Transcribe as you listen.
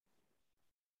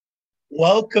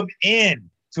Welcome in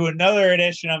to another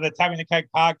edition of the Timing the Keg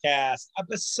podcast,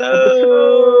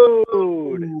 episode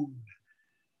Episode.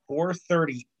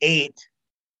 438.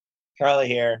 Charlie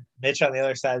here, Mitch on the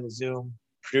other side of the Zoom,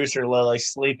 producer Lily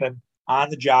sleeping on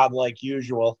the job like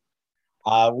usual.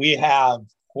 We have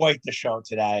quite the show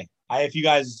today. If you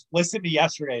guys listened to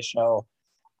yesterday's show,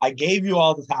 I gave you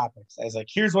all the topics. I was like,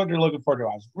 here's what you're looking forward to.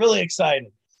 I was really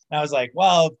excited. And I was like,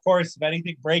 well, of course, if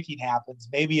anything breaking happens,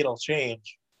 maybe it'll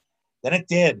change. Then it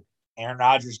did. Aaron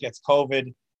Rodgers gets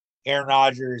COVID. Aaron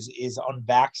Rodgers is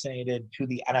unvaccinated to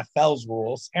the NFL's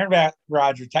rules. Aaron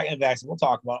Rodgers, technically vaccinated. We'll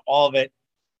talk about all of it,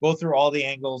 go through all the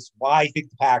angles, why I think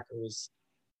the Packers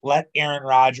let Aaron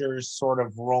Rodgers sort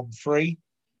of roam free,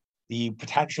 the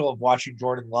potential of watching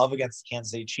Jordan Love against the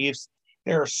Kansas City Chiefs.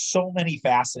 There are so many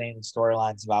fascinating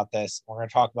storylines about this. We're going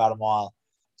to talk about them all.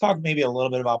 Talk maybe a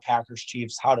little bit about Packers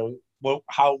Chiefs,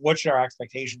 what should our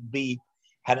expectations be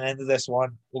heading into this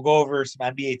one. We'll go over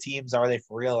some NBA teams. Are they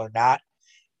for real or not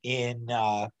in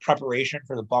preparation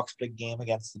for the Bucks big game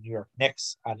against the New York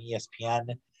Knicks on ESPN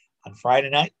on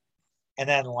Friday night. And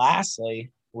then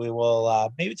lastly, we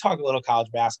will maybe talk a little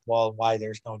college basketball and why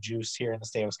there's no juice here in the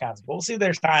state of Wisconsin. But we'll see if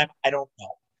there's time. I don't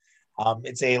know.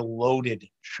 It's a loaded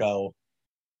show.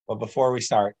 But before we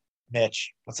start,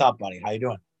 Mitch, what's up, buddy? How you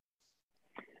doing?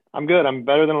 I'm good. I'm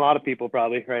better than a lot of people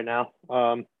probably right now.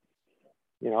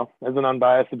 As an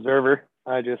unbiased observer,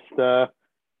 I don't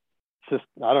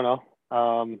know.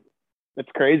 It's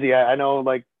crazy. I know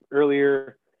like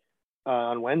earlier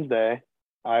on Wednesday,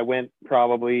 I went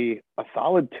probably a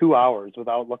solid 2 hours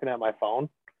without looking at my phone,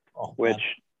 which,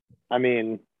 I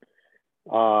mean,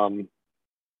 I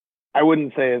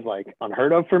wouldn't say is like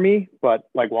unheard of for me, but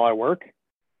like while I work,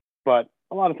 but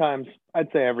a lot of times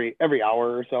I'd say every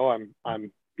hour or so,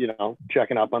 I'm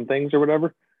checking up on things or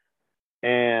whatever.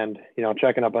 And,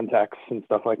 checking up on texts and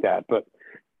stuff like that. But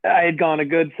I had gone a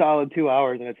good solid 2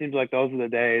 hours, and it seems like those are the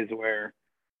days where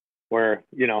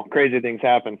crazy things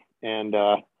happen. And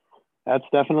that's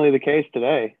definitely the case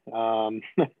today.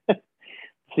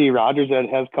 See, Rodgers that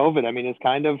has COVID, I mean, it's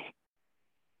kind of,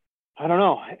 I don't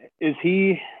know. Is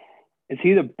he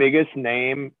the biggest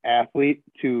name athlete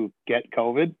to get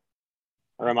COVID?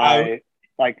 Or am I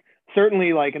like,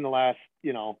 certainly like in the last,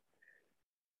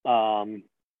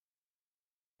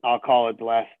 I'll call it the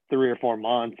last 3 or 4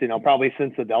 months, probably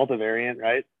since the Delta variant,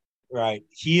 right? Right.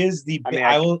 He is the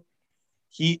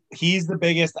he's the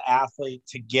biggest athlete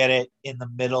to get it in the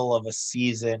middle of a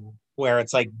season where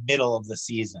it's like middle of the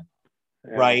season.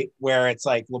 Yeah. Right? Where it's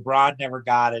like LeBron never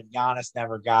got it, Giannis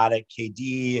never got it,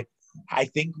 KD I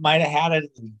think might have had it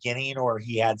at the beginning or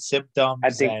he had symptoms. I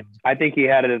think he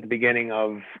had it at the beginning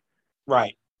of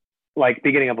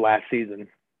beginning of last season.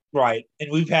 Right.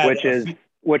 And we've had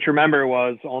which remember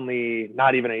was only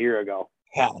not even a year ago.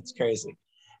 Yeah, it's crazy.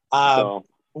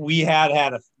 We had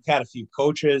a few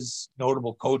coaches,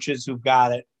 notable coaches who've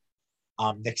got it.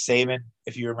 Nick Saban,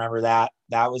 if you remember that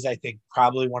was, I think,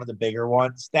 probably one of the bigger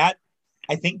ones. I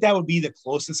think that would be the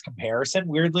closest comparison,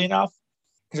 weirdly enough.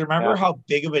 Because remember how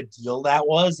big of a deal that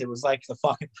was? It was like the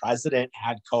fucking president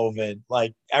had COVID.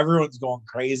 Like everyone's going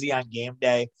crazy on game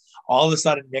day. All of a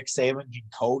sudden, Nick Saban can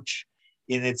coach.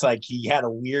 And it's like he had a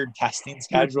weird testing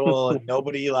schedule and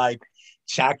nobody like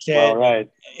checked it. Well, right.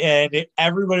 And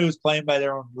everybody was playing by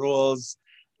their own rules.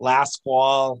 Last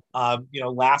fall,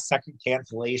 last second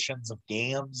cancellations of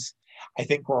games, I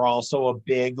think were also a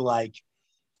big like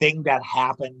thing that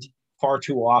happened far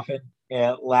too often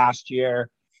last year.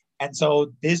 And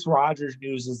so this Rodgers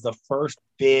news is the first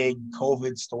big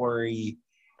COVID story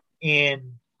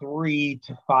in 3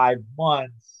 to 5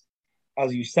 months,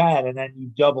 as you said, and then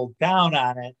you doubled down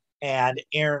on it, and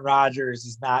Aaron Rodgers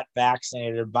is not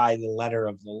vaccinated by the letter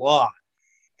of the law.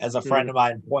 As a friend of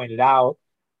mine pointed out,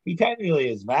 he technically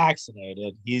is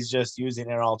vaccinated. He's just using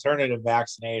an alternative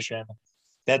vaccination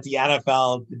that the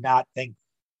NFL did not think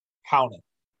counted.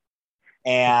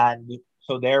 And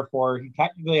so therefore, he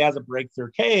technically has a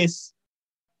breakthrough case,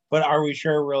 but are we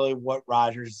sure really what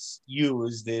Rodgers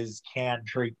used can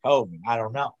treat COVID? I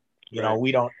don't know.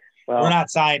 We don't. We're not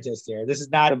scientists here. This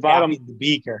is not the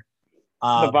beaker.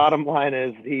 The bottom line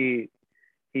is he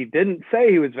didn't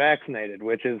say he was vaccinated,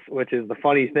 which is the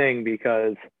funny thing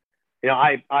because,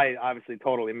 I obviously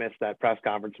totally missed that press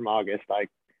conference from August. I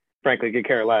frankly could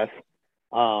care less.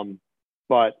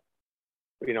 But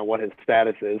what his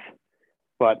status is.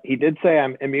 But he did say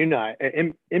I'm immunized,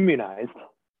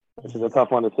 which is a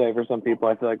tough one to say for some people.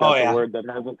 I feel like that's a word that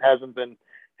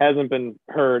hasn't been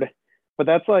heard. But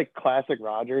that's like classic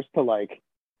Rodgers to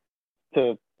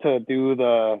do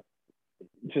the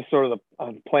just sort of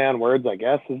the play on words, I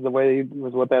guess, is the way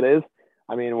was what that is.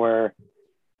 I mean, where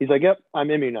he's like, "Yep,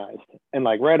 I'm immunized," And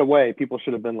like right away, people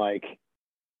should have been like,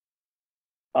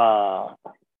 I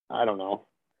don't know.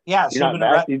 Yeah, it You're should have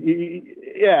not been a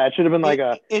red. yeah, it should have been like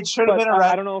It should have but been a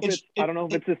red. I don't know if It, I don't know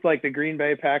if it's just like the Green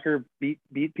Bay Packer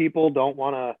beat people, didn't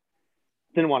want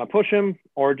to push him,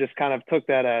 or just kind of took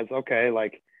that as, okay,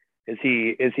 like, is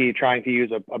he trying to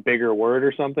use a bigger word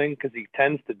or something? Because he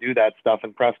tends to do that stuff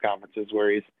in press conferences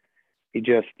where he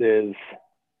just is,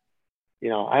 I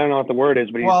don't know what the word is,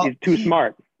 but well, he's too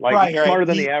smart, like right, right. smarter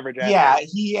than the average Yeah, athlete.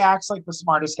 he acts like the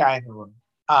smartest guy in the room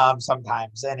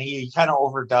sometimes, and he kind of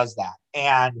overdoes that.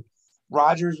 And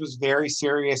Rodgers was very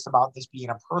serious about this being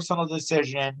a personal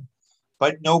decision,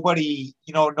 but nobody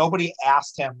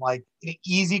asked him. Like, an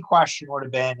easy question would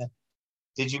have been,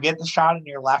 did you get the shot in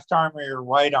your left arm or your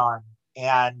right arm?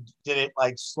 And did it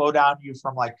like slow down you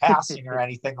from like passing or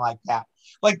anything like that?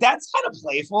 Like, that's kind of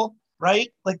playful, right?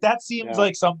 Like, that seems Yeah.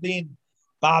 like something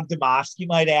Bob Demofsky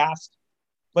might ask.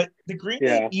 But the Green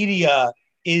Bay Yeah. media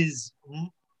is,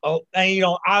 and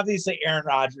obviously Aaron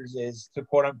Rodgers is to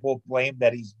quote unquote blame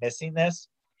that he's missing this.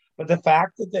 But the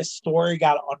fact that this story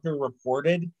got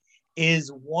underreported is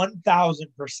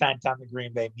 1,000% on the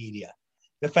Green Bay media.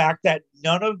 The fact that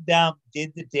none of them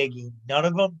did the digging, none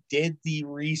of them did the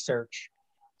research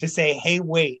to say, hey,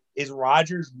 wait, is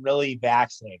Rodgers really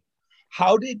vaccinated?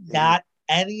 How did not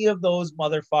any of those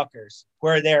motherfuckers who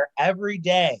are there every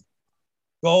day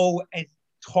go and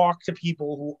talk to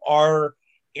people who are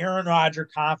Aaron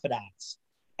Rodgers confidants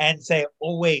and say,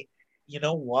 oh, wait, you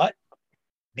know what?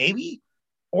 Maybe,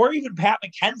 or even Pat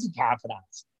McKenzie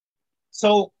confidants.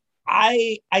 So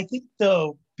I think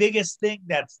the biggest thing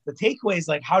that's the takeaway is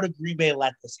like, how did Green Bay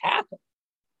let this happen?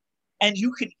 And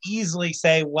you can easily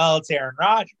say, well, it's Aaron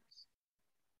Rodgers.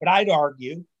 But I'd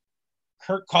argue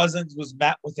Kirk Cousins was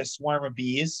met with a swarm of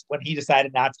bees when he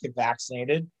decided not to get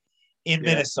vaccinated in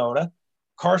Minnesota.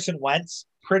 Carson Wentz,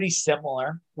 pretty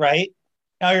similar, right?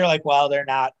 Now you're like, well, they're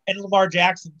not. And Lamar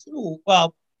Jackson, too.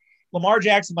 Well, Lamar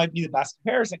Jackson might be the best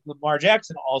comparison. Lamar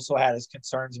Jackson also had his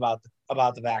concerns about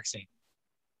the vaccine.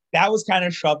 That was kind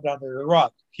of shoved under the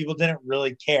rug. People didn't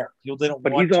really care. People didn't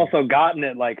But want he's to. also gotten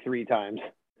it like 3 times.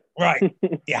 Right.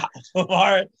 Yeah.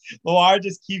 Lamar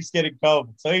just keeps getting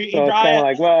COVID. So it's kind of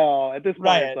like, well, at this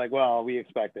point, it's like, well, we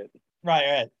expect it.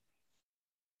 Right.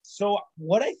 So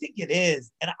what I think it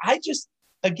is, and I just,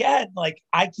 again, like,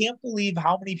 I can't believe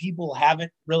how many people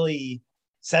haven't really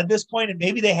said this point, and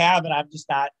maybe they have, and I'm just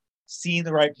not seeing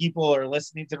the right people or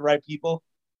listening to the right people.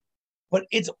 But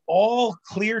it's all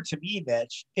clear to me,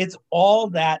 Mitch. It's all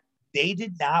that they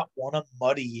did not want to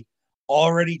muddy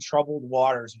already troubled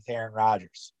waters with Aaron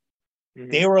Rodgers. Mm-hmm.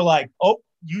 They were like, oh,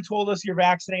 you told us you're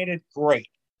vaccinated? Great.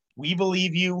 We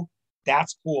believe you.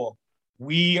 That's cool.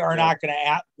 We're not going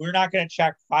to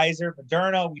check Pfizer,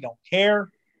 Moderna. We don't care.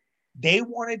 They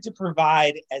wanted to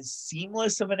provide as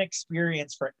seamless of an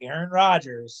experience for Aaron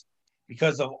Rodgers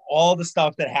because of all the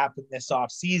stuff that happened this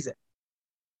offseason.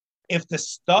 If the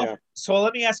stuff, so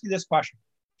let me ask you this question.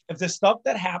 If the stuff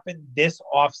that happened this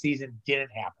offseason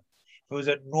didn't happen, if it was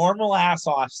a normal ass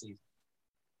offseason,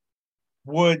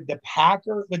 would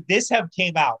this have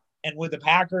came out, and would the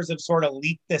Packers have sort of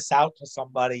leaked this out to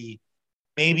somebody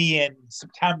maybe in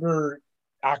September,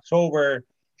 October,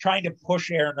 trying to push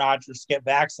Aaron Rodgers to get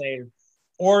vaccinated?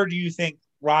 Or do you think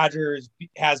Rodgers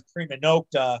has prima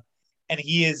nocta and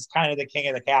he is kind of the king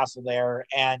of the castle there,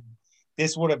 and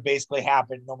this would have basically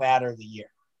happened no matter the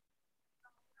year?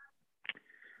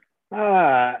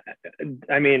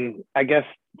 I mean, I guess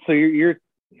so.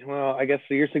 I guess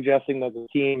so. You're suggesting that the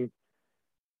team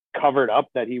covered up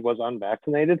that he was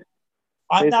unvaccinated.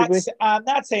 I'm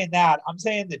not saying that. I'm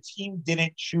saying the team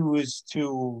didn't choose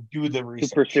to do the research.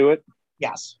 To pursue it.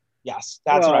 Yes.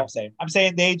 That's what I'm saying. I'm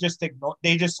saying they just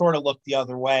sort of looked the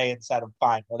other way and said,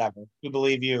 fine, whatever. We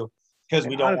believe you because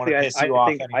we don't want to piss you off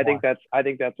anymore. I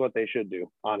think that's what they should do,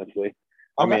 honestly. Okay.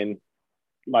 I mean,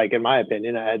 like, in my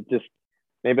opinion,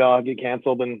 maybe I'll get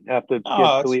canceled and have to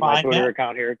delete my Twitter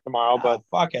account here tomorrow. But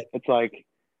fuck it. It's like,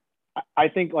 I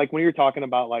think, like, when you're talking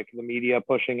about like the media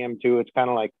pushing him too, it's kind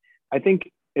of like, I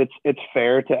think it's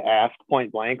fair to ask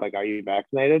point blank, like, are you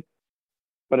vaccinated?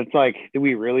 But it's like, do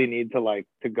we really need to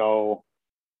go?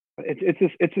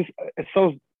 It's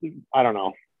so, I don't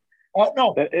know. Oh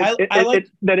no,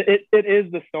 it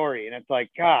is the story, and it's like,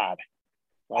 God,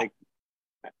 like,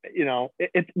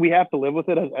 we have to live with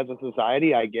it as a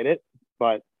society. I get it,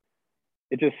 but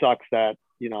it just sucks that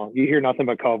you hear nothing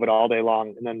but COVID all day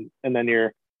long, and then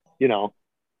you're,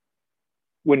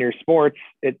 when you're sports,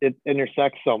 it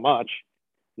intersects so much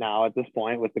now at this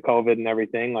point with the COVID and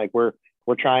everything. Like, we're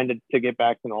trying to get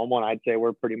back to normal, and I'd say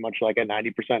we're pretty much like at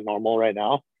 90% normal right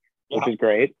now, which is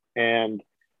great.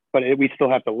 But we still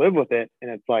have to live with it,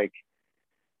 and it's like,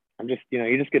 I'm just,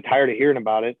 you just get tired of hearing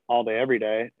about it all day, every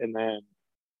day. And then,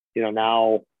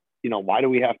 now, why do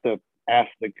we have to ask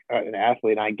an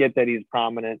athlete? And I get that he's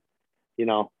prominent,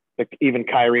 even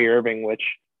Kyrie Irving, which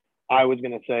I was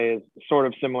going to say is sort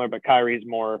of similar, but Kyrie's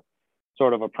more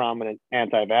sort of a prominent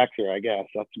anti-vaxxer, I guess.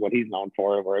 That's what he's known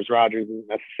for. Whereas Rodgers isn't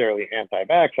necessarily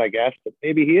anti-vax, I guess, but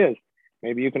maybe he is.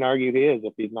 Maybe you can argue he is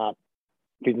if he's not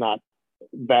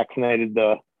vaccinated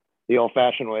the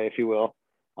old-fashioned way, if you will.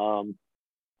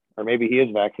 Or maybe he is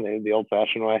vaccinated the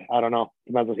old-fashioned way. I don't know.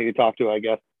 Depends on who you talk to, I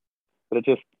guess. But it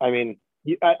just, I mean,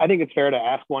 I think it's fair to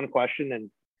ask one question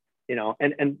and,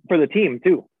 and for the team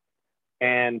too.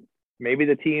 And maybe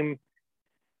the team,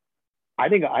 I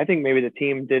think maybe the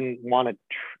team didn't want to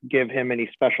give him any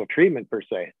special treatment per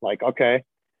se. Like, okay,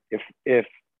 if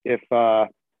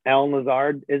Alan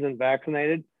Lazard isn't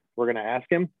vaccinated, we're going to ask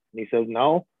him. And he says,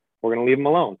 no, we're going to leave him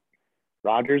alone.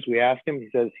 Rodgers, we asked him, he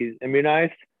says he's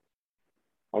immunized.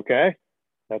 Okay,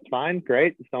 that's fine.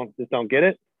 Great. Just don't get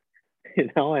it,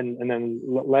 and then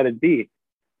let it be.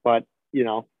 But,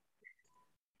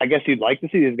 I guess you'd like to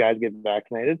see these guys get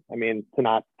vaccinated. I mean,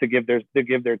 to give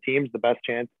their teams the best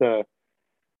chance to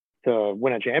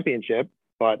win a championship.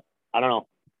 But I don't know.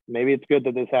 Maybe it's good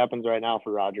that this happens right now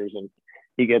for Rodgers and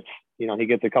he gets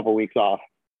a couple weeks off.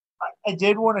 I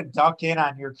did want to duck in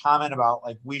on your comment about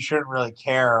like we shouldn't really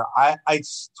care. I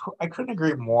couldn't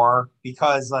agree more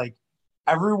because like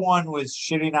everyone was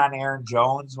shitting on Aaron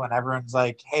Jones when everyone's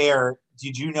like, "Hey,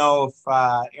 did you know if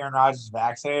Aaron Rodgers is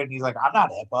vaccinated?" And he's like, "I'm not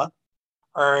HIPAA,"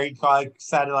 or he like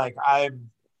said like,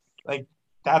 "I'm like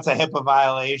that's a HIPAA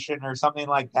violation" or something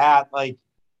like that. Like,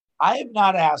 I have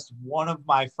not asked one of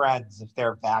my friends if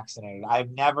they're vaccinated.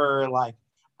 I've never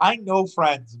I know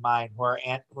friends of mine who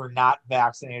are not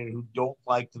vaccinated, who don't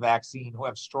like the vaccine, who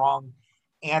have strong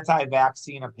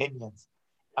anti-vaccine opinions.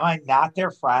 Am I not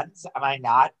their friends? Am I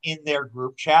not in their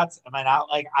group chats? Am I not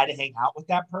like I'd hang out with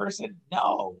that person?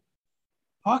 No.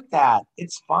 Fuck that.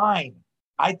 It's fine.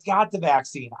 I got the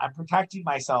vaccine. I'm protecting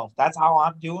myself. That's how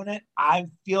I'm doing it. I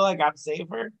feel like I'm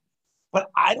safer,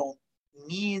 but I don't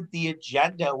need the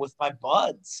agenda with my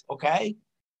buds. Okay.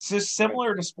 It's just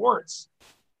similar to sports.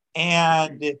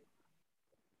 And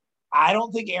I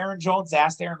don't think Aaron Jones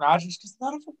asked Aaron Rodgers because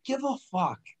none of them give a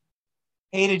fuck.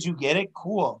 Hey, did you get it?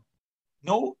 Cool.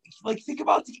 No, like think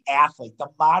about the athlete, the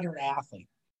modern athlete.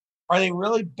 Are they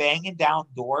really banging down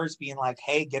doors being like,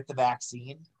 hey, get the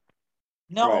vaccine?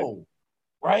 No,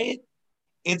 right?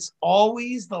 It's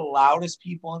always the loudest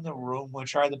people in the room,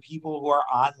 which are the people who are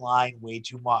online way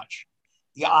too much.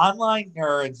 The online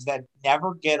nerds that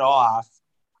never get off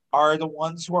are the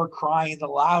ones who are crying the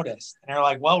loudest. And they're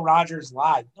like, well, Rodgers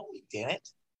lied. No, he didn't.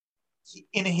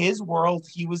 In his world,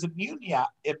 he was immune.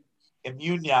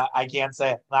 I can't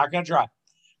say it. I'm not going to try.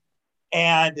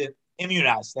 And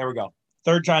immunized. There we go.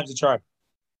 Third time's a charm.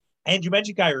 And you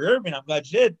mentioned Kyrie Irving. I'm glad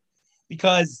you did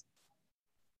because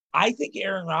I think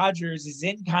Aaron Rodgers is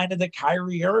in kind of the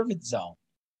Kyrie Irving zone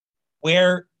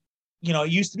where, it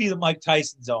used to be the Mike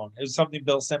Tyson zone. It was something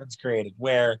Bill Simmons created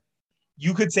where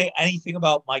you could say anything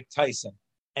about Mike Tyson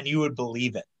and you would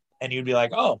believe it. And you'd be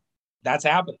like, oh, that's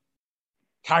happening.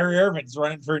 Kyrie Irving's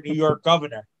running for New York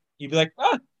governor. You'd be like,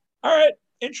 all right,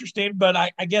 interesting, but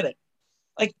I get it.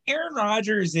 Like Aaron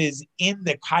Rodgers is in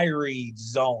the Kyrie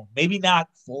zone, maybe not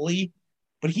fully,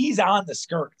 but he's on the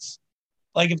skirts.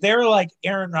 Like if they're like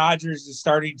Aaron Rodgers is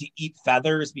starting to eat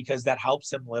feathers because that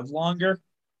helps him live longer,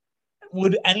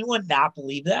 would anyone not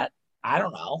believe that? I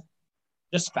don't know.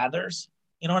 Just feathers.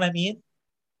 You know what I mean?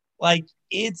 Like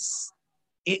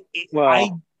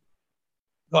Well,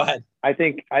 go ahead. I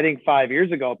think 5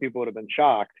 years ago people would have been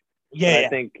shocked. Yeah. But I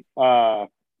think the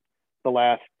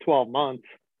last 12 months,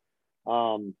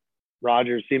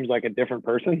 Rodgers seems like a different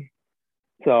person.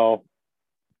 So,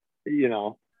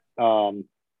 yeah,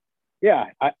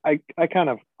 I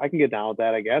can get down with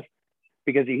that, I guess,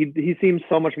 because he seems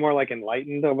so much more like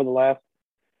enlightened over the last,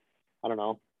 I don't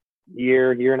know,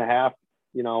 year and a half,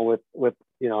 with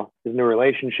his new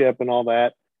relationship and all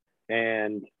that.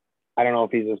 And I don't know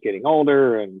if he's just getting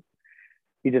older and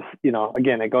he just,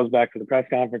 again, it goes back to the press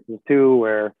conferences too,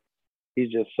 where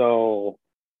he's just so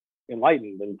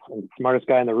enlightened and smartest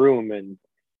guy in the room. And,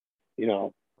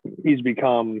 he's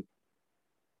become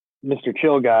Mr.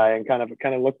 Chill guy and kind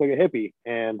of looks like a hippie.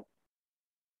 And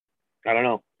I don't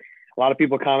know. A lot of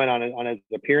people comment on his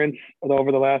appearance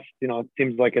over the last, it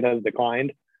seems like it has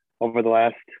declined over the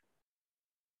last,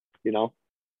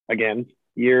 again,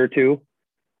 year or two,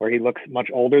 where he looks much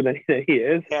older than he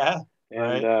is. Yeah.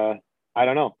 And right. I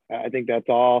don't know. I think that's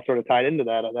all sort of tied into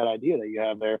that idea that you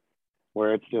have there,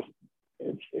 where it just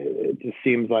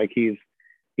seems like he's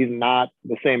not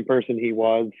the same person he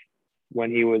was,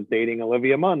 when he was dating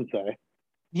Olivia Munn, say,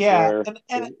 Yeah, where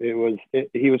and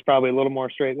he was probably a little more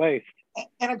straight laced.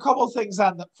 and a couple of things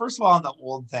on the first of all on the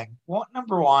old thing. Well,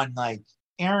 number one, like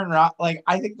like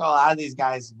I think a lot of these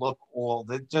guys look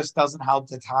old. It just doesn't help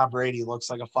that Tom Brady looks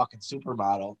like a fucking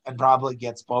supermodel and probably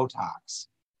gets Botox.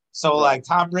 So Right. like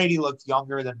Tom Brady looked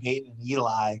younger than Peyton and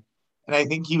Eli, and I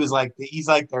think he's like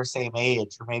their same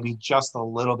age or maybe just a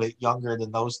little bit younger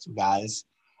than those two guys.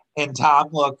 And Tom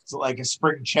looked like a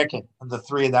spring chicken when the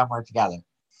three of them were together.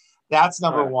 That's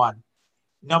number Right. one.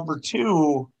 Number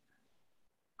two,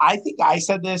 I think I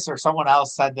said this or someone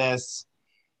else said this.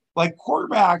 Like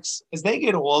quarterbacks, as they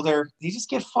get older, they just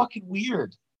get fucking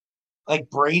weird. Like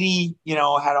Brady,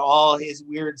 had all his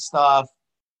weird stuff.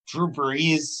 Drew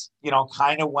Brees,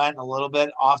 kind of went a little bit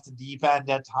off the deep end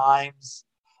at times.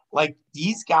 Like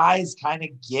these guys kind of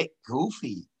get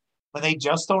goofy when they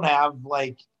just don't have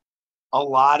like a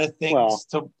lot of Well,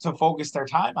 things to focus their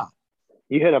time on.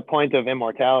 you hit a point of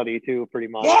immortality too, pretty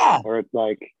much, Yeah. where it's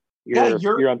like Yeah,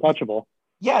 you're untouchable.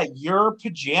 Yeah, you're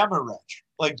pajama rich.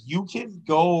 Like you can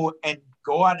go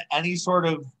on any sort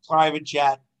of private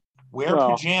jet, wear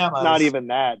Not pajamas. even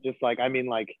that. Just like, I mean,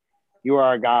 like you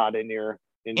are a god in your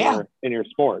Yeah,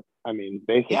 sport. I mean,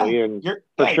 yeah, basically, and for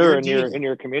you're sure a diva. in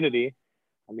your community.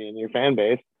 I mean, your fan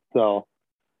base. So,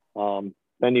 then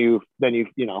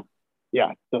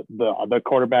yeah, the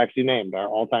quarterbacks you named are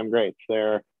all time greats.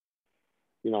 They're,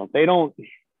 they don't,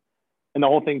 and the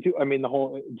whole thing too. I mean, the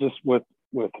whole just with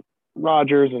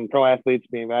Rodgers and pro athletes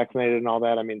being vaccinated and all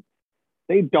that. I mean,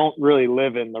 they don't really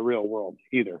live in the real world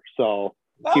either. So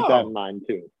keep that in No, mind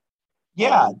too.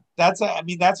 yeah, that's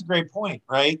a great point,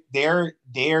 right? They're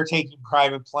taking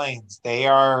private planes.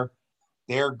 They're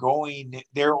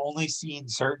only seeing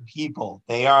certain people.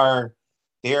 They're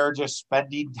just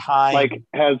spending Like,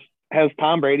 time. has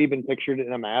Tom Brady been pictured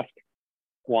in a mask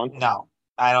once? No,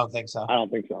 I don't think so. I don't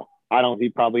think so. I don't. He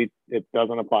probably, it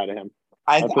doesn't apply to him.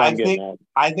 I That's what I I'm getting think at.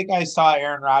 I think I saw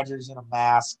Aaron Rodgers in a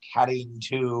mask heading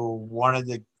to one of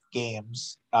the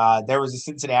games. There was a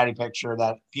Cincinnati picture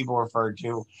that people referred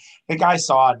to. I think I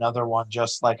saw another one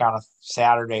just like on a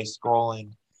Saturday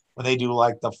scrolling when they do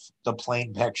like the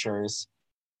plane pictures.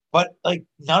 But like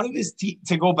none of his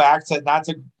to go back to not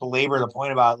to belabor the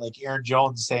point about like Aaron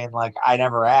Jones saying like I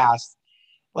never asked.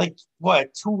 Like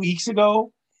what 2 weeks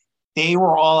ago they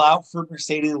were all out for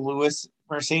Mercedes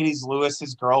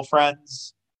Lewis's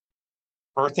girlfriend's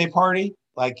birthday party,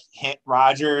 like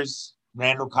Rogers,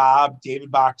 Randall Cobb, David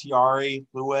Bakhtiari,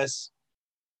 Lewis.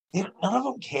 None of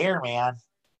them care, man.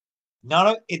 None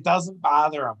of it doesn't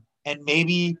bother them. And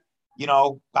maybe,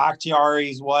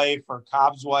 Bakhtiari's wife or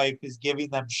Cobb's wife is giving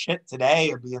them shit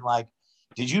today and being like,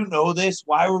 did you know this?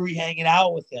 Why were we hanging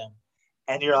out with him?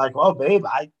 And you're like, well, babe,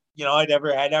 I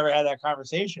never had that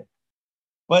conversation.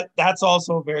 But that's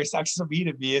also very sexist of me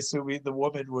to be assuming the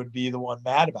woman would be the one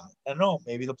mad about it. I don't know.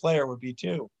 Maybe the player would be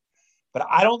too. But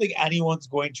I don't think anyone's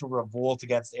going to revolt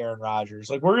against Aaron Rodgers.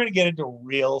 Like we're going to get into a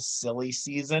real silly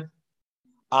season.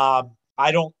 I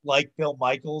don't like Bill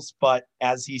Michaels, but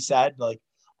as he said, like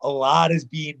a lot is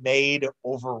being made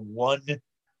over one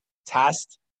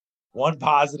test, one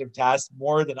positive test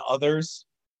more than others.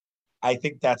 I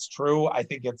think that's true. I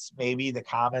think it's maybe the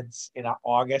comments in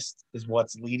August is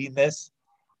what's leading this.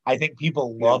 I think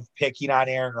people Yeah. love picking on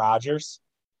Aaron Rodgers.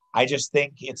 I just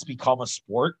think it's become a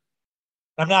sport.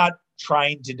 I'm not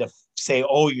trying to say,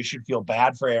 oh, you should feel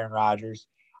bad for Aaron Rodgers.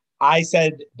 I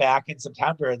said back in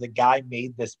September, the guy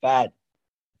made this bet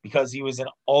because he was an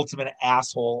ultimate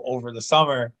asshole over the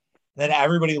summer. And then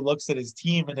everybody looks at his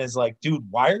team and is like, dude,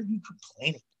 why are you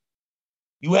complaining?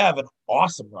 You have an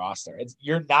awesome roster.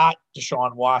 You're not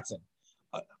Deshaun Watson.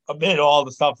 Amid all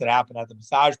the stuff that happened at the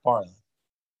massage parlor,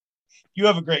 you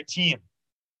have a great team.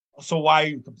 So why are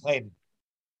you complaining?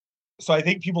 So I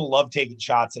think people love taking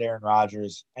shots at Aaron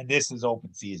Rodgers, and this is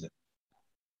open season.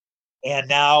 And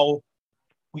now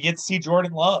we get to see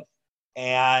Jordan Love.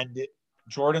 And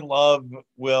Jordan Love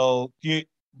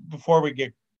before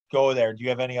we go there, do you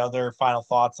have any other final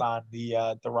thoughts on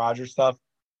the Rodgers stuff?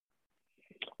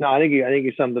 No, I think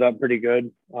you summed it up pretty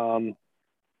good,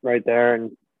 right there.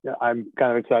 And I'm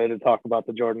kind of excited to talk about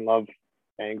the Jordan Love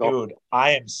angle. Dude,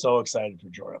 I am so excited for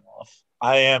Jordan Love.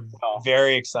 I am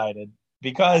very excited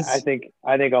because I think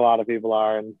a lot of people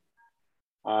are, and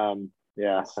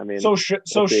yeah, I mean,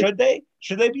 should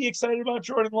they be excited about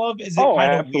Jordan Love? Is it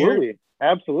kind of weird?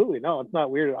 Absolutely. No, it's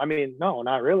not weird. I mean, no,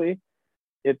 not really.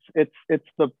 It's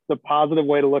the positive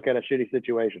way to look at a shitty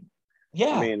situation.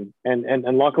 Yeah. I mean,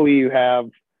 and luckily you have,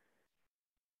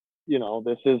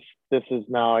 this is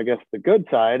now, I guess, the good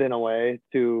side in a way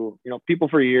to, people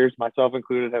for years, myself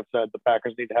included, have said the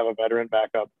Packers need to have a veteran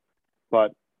backup.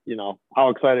 But how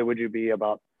excited would you be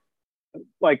about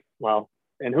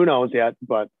and who knows yet,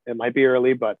 but it might be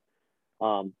early, but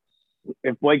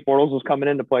if Blake Bortles was coming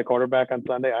in to play quarterback on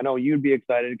Sunday, I know you'd be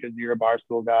excited because you're a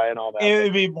Barstool guy and all that.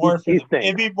 It'd be more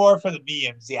for the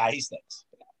memes. Yeah, he stinks.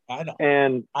 I know.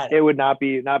 And it would not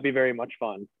be very much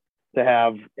fun to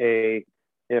have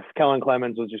if Kellen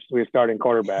Clemens was starting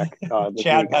quarterback.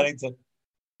 Chad Pennington.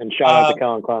 And shout out to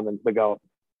Kellen Clemens, the GOAT.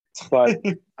 But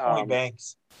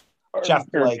Banks. Jeff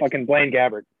Blake. Or fucking Blaine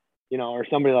Gabbert, or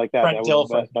somebody like that. Brent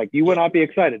Dilfer. You would not be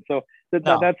excited. So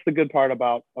that's the good part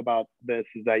about this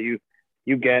is that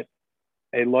you get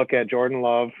a look at Jordan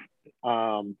Love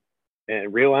and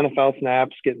real NFL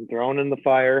snaps getting thrown in the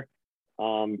fire.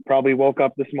 Probably woke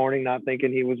up this morning not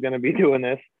thinking he was going to be doing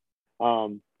this.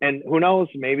 And who knows,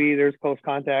 maybe there's close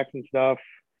contacts and stuff.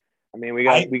 I mean, we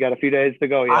got a few days to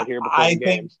go yet here before the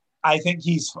game. I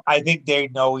think they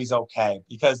know he's okay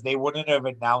because they wouldn't have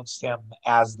announced him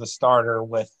as the starter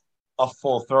with a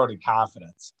full-throated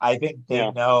confidence. I think they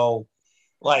know,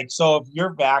 so if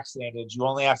you're vaccinated, you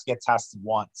only have to get tested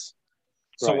once.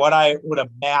 So what I would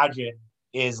imagine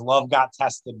is Love got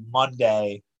tested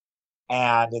Monday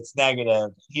and it's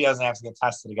negative. He doesn't have to get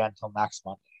tested again until next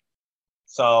Monday.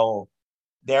 So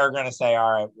they're going to say,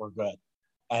 all right, we're good.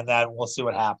 And then we'll see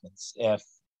what happens if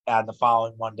at the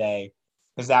following Monday,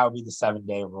 because that would be the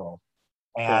 7-day rule,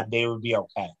 and they would be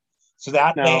okay. So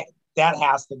that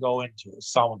has to go into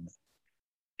some of it.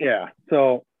 Yeah.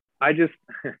 So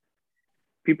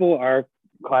people are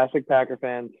classic Packer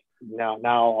fans now.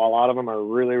 A lot of them are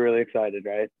really, really excited,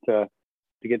 right, to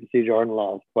get to see Jordan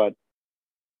Love. But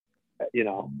I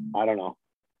don't know.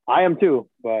 I am too,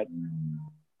 but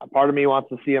a part of me wants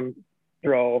to see him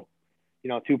throw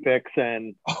 2 picks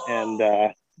and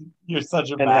you're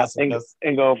such a masochist.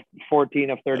 And go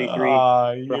 14 of 33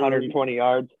 for 120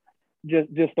 yards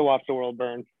just to watch the world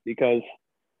burn because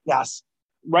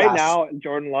now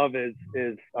Jordan Love is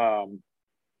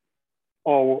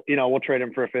we'll trade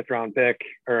him for a 5th round pick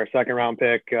or a 2nd round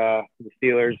pick, the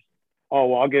Steelers.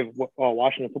 I'll give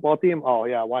Washington football team. Oh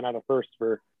yeah. Why not a 1st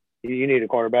for, you need a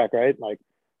quarterback, right? Like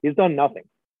he's done nothing.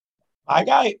 My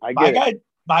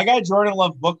guy Jordan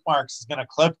Love bookmarks is going to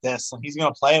clip this, and he's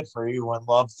going to play it for you when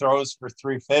Love throws for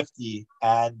 350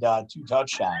 and 2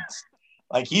 touchdowns.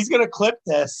 Like he's going to clip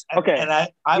this. And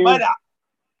I'm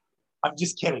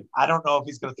just kidding. I don't know if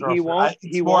he's going to throw.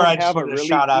 He won't have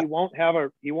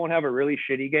a really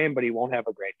shitty game, but he won't have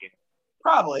a great game.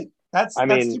 Probably. That's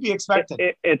to be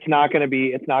expected. It's not going to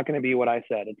be what I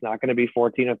said. It's not going to be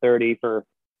 14 of 30 for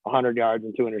 100 yards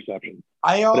and 2 interceptions.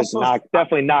 It's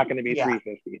definitely not going to be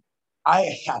 350.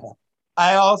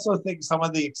 I also think some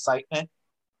of the excitement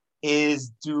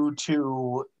is due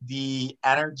to the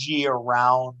energy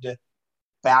around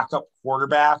backup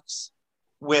quarterbacks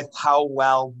with how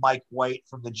well Mike White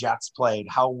from the Jets played,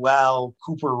 how well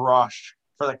Cooper Rush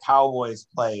for the Cowboys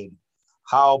played,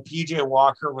 how PJ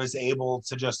Walker was able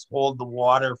to just hold the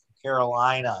water for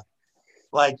Carolina.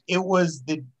 Like it was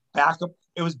backup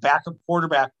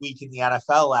quarterback week in the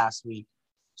NFL last week.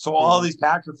 So all these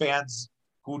Packer fans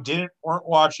who weren't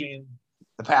watching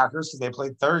the Packers because they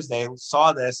played Thursday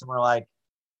saw this and were like,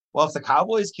 well, if the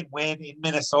Cowboys can win in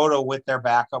Minnesota with their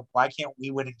backup, why can't we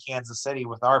win in Kansas City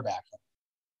with our backup?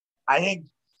 I think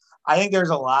there's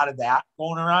a lot of that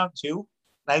going around too.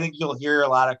 And I think you'll hear a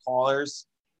lot of callers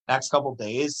next couple of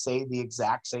days say the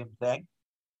exact same thing.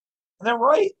 And they're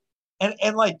right. And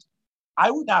I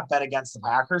would not bet against the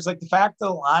Packers. Like the fact that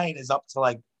the line is up to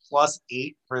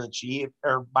 +8 for the Chiefs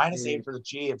or -8 for the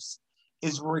Chiefs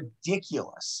is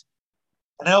ridiculous.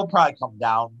 And it'll probably come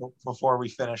down before we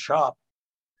finish up.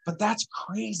 But that's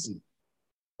crazy.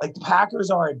 Like the Packers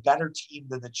are a better team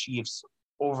than the Chiefs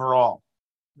overall.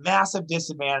 Massive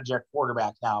disadvantage at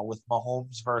quarterback now with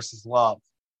Mahomes versus Love.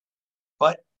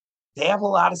 But they have a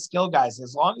lot of skill guys.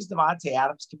 As long as Davante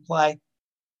Adams can play,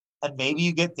 and maybe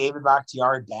you get David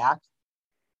Bakhtiari back,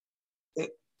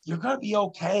 you're going to be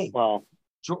okay. Well,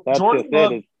 that's Jordan just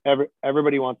Love, it.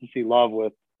 Everybody wants to see Love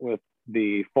with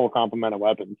the full complement of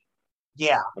weapons.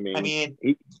 Yeah. I mean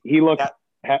he looked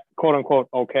quote unquote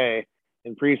okay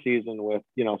in preseason with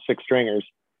 6 stringers.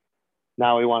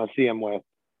 Now we want to see him with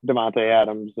Davante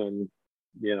Adams and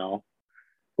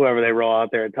whoever they roll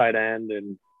out there at tight end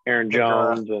and Aaron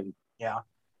Jones and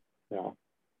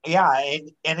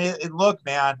look,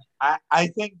 man, I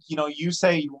think you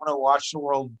say you want to watch the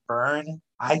world burn.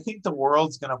 I think the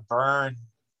world's going to burn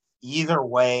either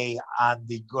way on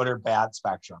the good or bad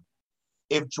spectrum.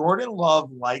 If Jordan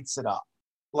Love lights it up,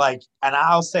 and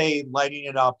I'll say lighting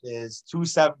it up is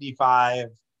 275,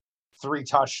 3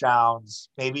 touchdowns,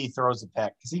 maybe he throws a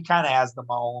pick because he kind of has the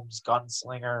Mahomes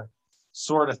gunslinger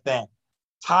sort of thing.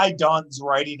 Ty Dunn's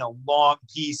writing a long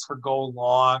piece for Go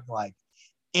Long. Like,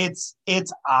 it's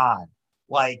on.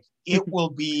 Like, it will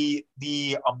be,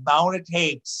 the amount of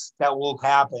takes that will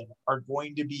happen are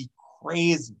going to be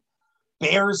crazy.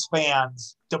 Bears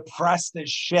fans depressed as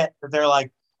shit that they're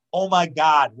like, oh my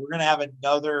God, we're going to have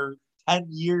another 10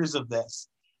 years of this.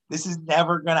 This is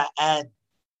never going to end.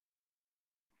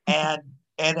 And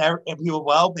people,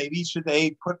 well, maybe should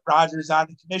they put Rodgers on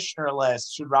the commissioner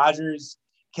list?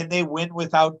 Can they win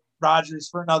without Rodgers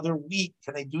for another week?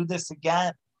 Can they do this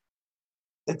again?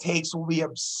 The takes will be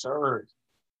absurd.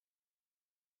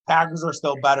 Packers are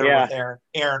still better with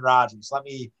Aaron Rodgers. Let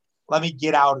me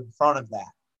get out in front of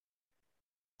that.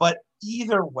 But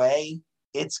either way,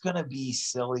 it's going to be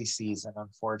silly season,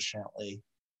 unfortunately.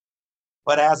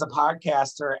 But as a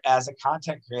podcaster, as a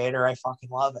content creator, I fucking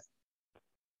love it.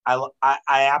 I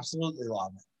absolutely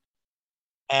love it.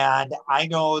 And I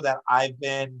know that I've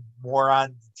been more on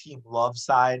the Team Love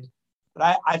side,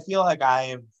 but I feel like I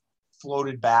have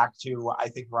floated back to, I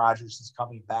think Rodgers is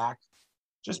coming back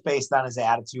just based on his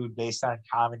attitude, based on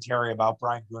commentary about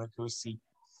Brian Gutekunst. He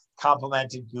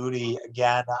complimented Goody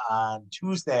again on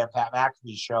Tuesday at Pat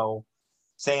McAfee's show,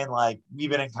 saying, like,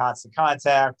 we've been in constant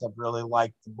contact. I've really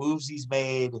liked the moves he's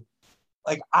made.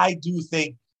 Like, I do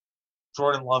think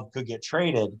Jordan Love could get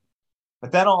traded.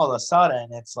 But then all of a sudden,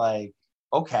 it's like,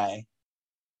 okay,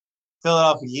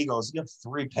 Philadelphia Eagles, you have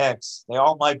 3 picks. They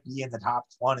all might be in the top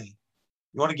 20.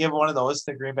 You want to give one of those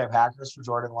to the Green Bay Packers for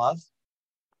Jordan Love?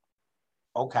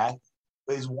 Okay.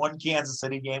 Is one Kansas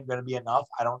City game going to be enough?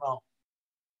 I don't know.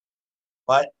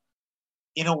 But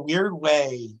in a weird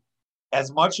way,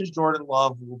 as much as Jordan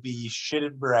Love will be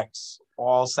shitting bricks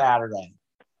all Saturday,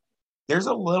 there's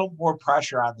a little more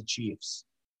pressure on the Chiefs.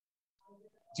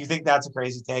 Do you think that's a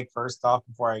crazy take, first off,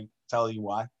 before I tell you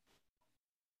why?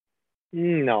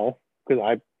 No, because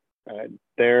a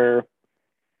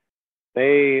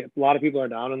lot of people are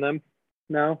down on them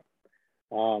now.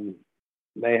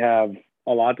 They have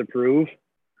a lot to prove.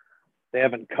 They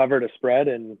haven't covered a spread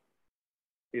in,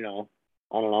 I don't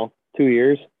know, 2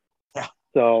 years. Yeah.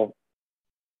 So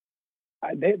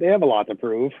they have a lot to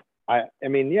prove.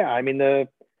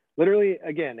 Literally,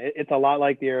 again, it's a lot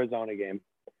like the Arizona game,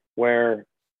 where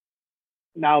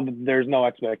now there's no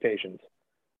expectations.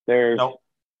 There's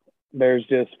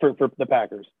just for the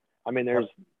Packers.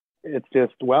 It's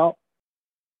just, well,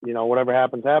 whatever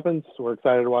happens, happens. We're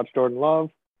excited to watch Jordan Love.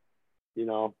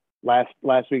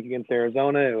 Last week against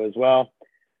Arizona, it was, well,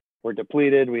 we're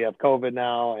depleted. We have COVID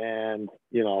now, and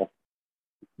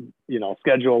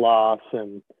schedule loss,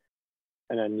 and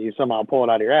then you somehow pull it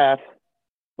out of your ass.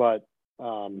 But I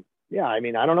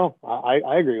don't know.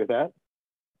 I agree with that.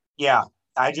 Yeah,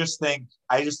 I just think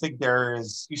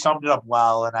you summed it up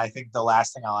well, and I think the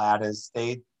last thing I'll add is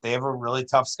they have a really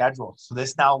tough schedule. So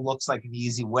this now looks like an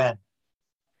easy win.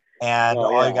 And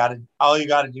all you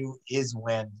got to do is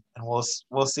win, and we'll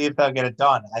see if they'll get it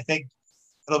done. I think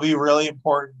it'll be really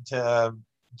important to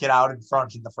get out in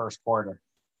front in the first quarter.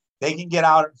 They can get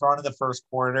out in front of the first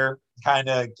quarter, kind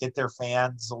of get their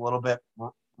fans a little bit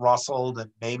rustled,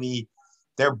 and maybe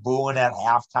they're booing at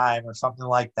halftime or something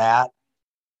like that.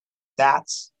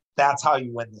 That's how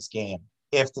you win this game.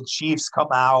 If the Chiefs come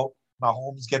out,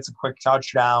 Mahomes gets a quick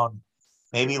touchdown,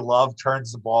 maybe Love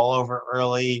turns the ball over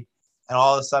early, and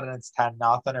all of a sudden it's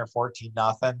 10-0 or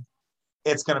 14-0,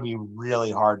 it's going to be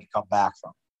really hard to come back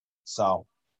from. So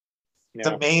it's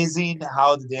amazing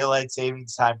how the daylight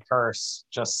savings time curse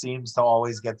just seems to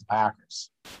always get the Packers.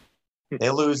 They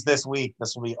lose this week.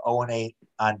 This will be 0-8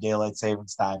 on daylight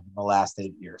savings time in the last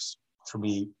 8 years.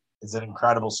 It's an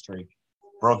incredible streak.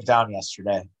 Broke it down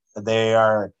yesterday. They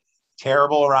are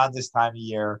terrible around this time of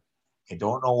year. I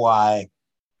don't know why.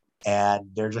 And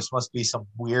there just must be some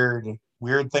weird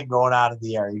thing going on in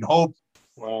the air. You'd hope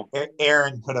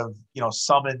Aaron could have,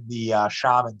 summoned the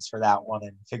shamans for that one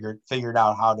and figured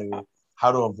out how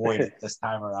to avoid it this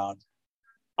time around.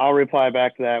 I'll reply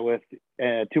back to that with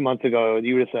 2 months ago,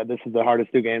 you would have said this is the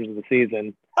hardest 2 games of the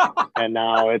season. And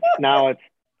now it's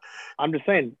I'm just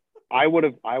saying,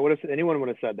 anyone would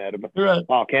have said that. Right.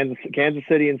 Wow, Kansas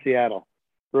City and Seattle,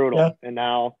 brutal. Yeah. And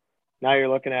now you're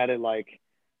looking at it like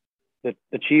the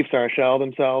Chiefs are a shell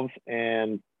themselves,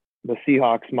 and the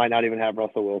Seahawks might not even have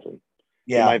Russell Wilson.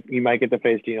 Yeah, you might get to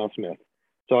face Geno Smith.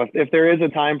 So if there is a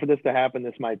time for this to happen,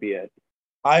 this might be it.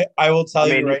 I will tell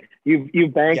you, right?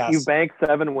 You've banked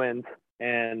 7 wins,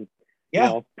 and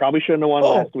probably shouldn't have won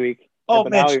last week. Oh,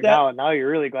 but Mitch, now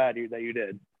you're really glad that you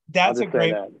did. That's a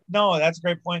great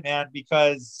point, man,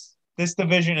 because this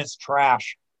division is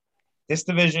trash. This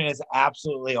division is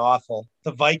absolutely awful.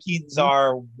 The Vikings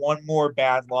are one more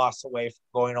bad loss away from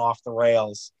going off the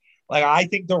rails. Like, I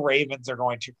think the Ravens are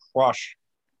going to crush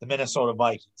the Minnesota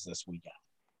Vikings this weekend.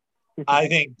 I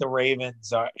think the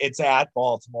Ravens it's at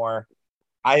Baltimore.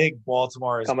 I think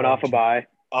Baltimore is coming off a to, bye.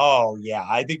 Oh, yeah.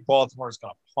 I think Baltimore is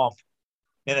going to pump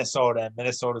Minnesota, and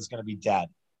Minnesota is going to be dead.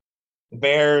 The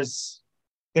Bears,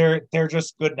 they're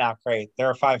just good, not great.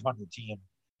 They're a 500 team,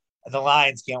 and the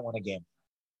Lions can't win a game.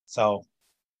 So,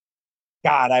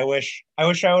 God, I wish I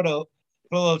would have put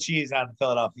a little cheese on the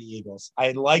Philadelphia Eagles.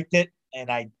 I liked it, and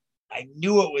I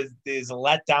knew it was a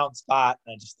letdown spot,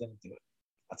 and I just didn't do it.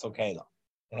 That's okay though.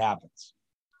 It happens.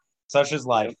 Such is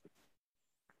life. Yep.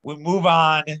 We move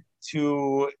on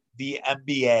to the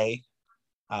NBA.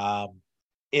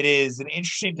 It is an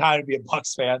interesting time to be a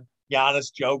Bucks fan.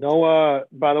 Giannis joked. No,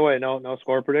 by the way, no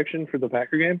score prediction for the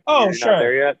Packer game. Oh, You're sure. not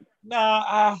there yet.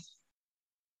 Nah,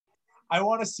 I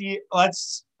want to see.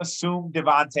 Let's assume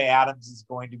Devontae Adams is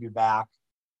going to be back.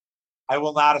 I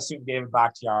will not assume David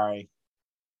Bakhtiari.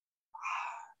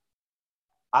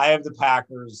 I have the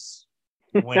Packers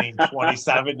winning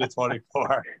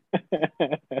 27-24.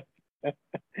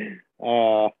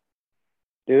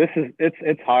 Dude,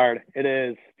 it's hard. It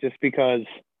is, just because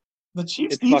the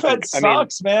Chiefs defense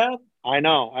sucks, man. I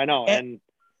know, and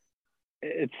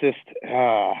it's just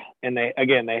and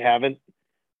they haven't.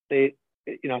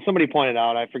 Somebody pointed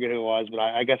out, I forget who it was, but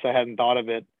I guess I hadn't thought of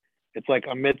it. It's like,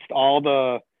 amidst all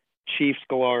the Chiefs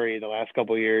glory the last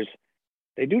couple of years,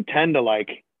 they do tend to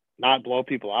like not blow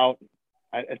people out.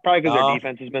 It's probably because their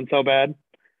defense has been so bad.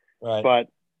 Right. But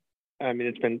I mean,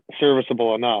 it's been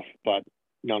serviceable enough. But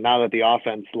now that the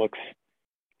offense looks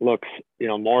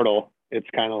mortal, it's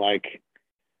kind of like,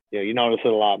 you notice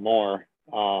it a lot more.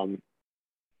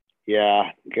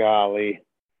 Yeah, golly.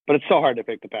 But it's so hard to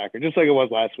pick the Packers, just like it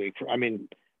was last week. From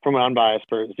an unbiased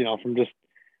person,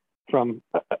 from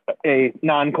a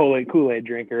non-Kool-Aid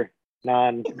drinker,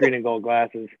 non-green and gold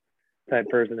glasses type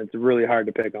person, it's really hard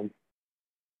to pick them.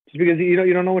 Just because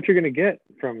you don't know what you're going to get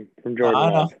from Jordan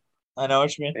Love. I know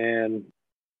what you mean. And,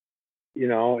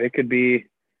 it could be,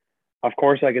 of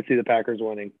course, I could see the Packers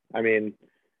winning. I mean,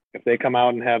 if they come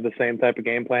out and have the same type of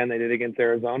game plan they did against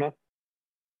Arizona,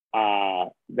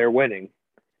 they're winning.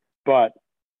 But,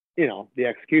 the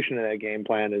execution of that game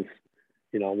plan is,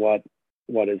 what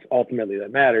is ultimately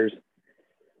that matters.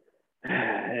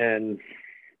 And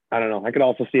I don't know. I could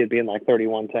also see it being like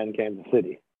 31-10 Kansas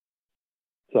City.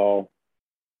 So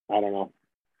I don't know.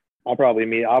 I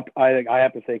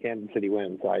have to say Kansas City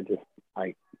wins. So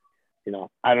I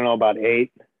don't know about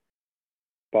 8,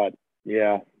 but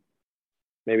yeah,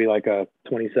 maybe like a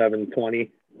 27-20,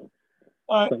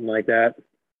 something like that.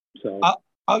 So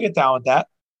I'll get down with that.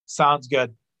 Sounds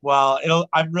good. Well,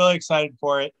 I'm really excited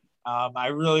for it. I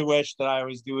really wish that I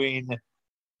was doing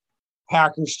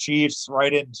Packers Chiefs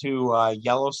right into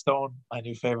Yellowstone, my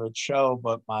new favorite show,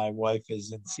 but my wife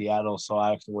is in Seattle, so I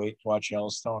have to wait to watch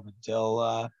Yellowstone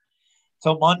until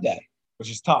Monday, which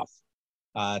is tough.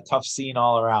 Tough scene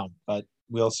all around, but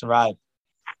we'll survive.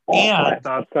 My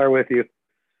thoughts are with you.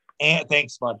 And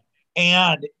thanks, bud.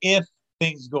 And if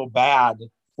things go bad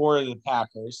for the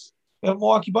Packers, we have a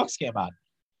Milwaukee Bucks game on.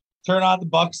 Turn on the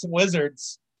Bucks and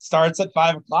Wizards. Starts at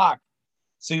 5:00.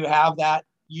 So you have that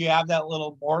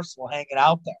little morsel hanging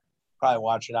out there. Probably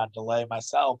watch it on delay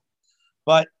myself.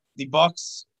 But the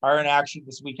Bucks are in action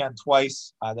this weekend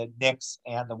twice. The Knicks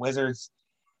and the Wizards.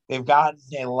 They've gotten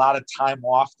a lot of time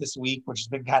off this week, which has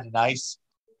been kind of nice.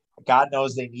 God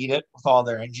knows they need it with all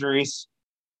their injuries.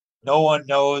 No one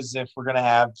knows if we're going to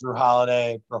have Drew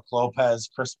Holiday, Brooke Lopez,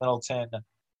 Chris Middleton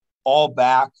all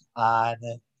back on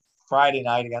Friday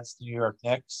night against the New York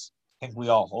Knicks. I think we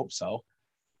all hope so.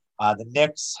 The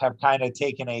Knicks have kind of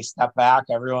taken a step back.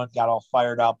 Everyone got all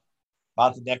fired up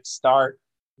about the Knicks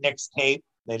tape.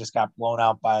 They just got blown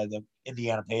out by the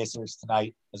Indiana Pacers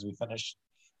tonight as we finished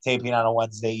taping on a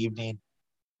Wednesday evening.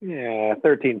 Yeah,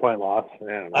 13-point loss.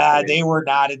 They were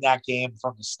not in that game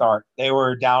from the start. They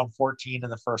were down 14 in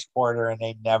the first quarter, and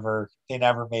they never made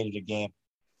it a game.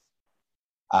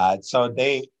 So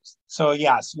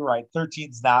yes, you're right.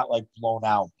 13's not like blown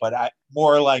out, but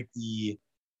more like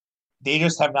they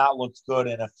just have not looked good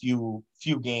in a few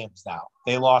games now.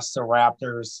 They lost to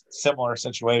Raptors, similar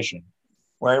situation,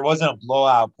 where it wasn't a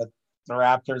blowout, but the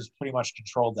Raptors pretty much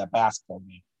controlled that basketball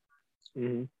game.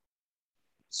 Mm-hmm.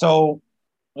 So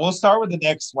we'll start with the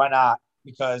Knicks. Why not?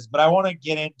 But I want to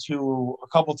get into a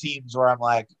couple teams where I'm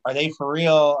like, are they for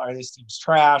real? Are these teams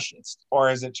trash? Or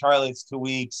is it Charlie? It's 2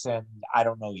 weeks and I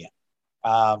don't know yet.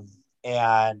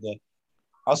 And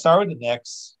I'll start with the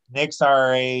Knicks. Knicks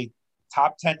are a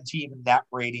top 10 team in net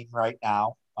rating right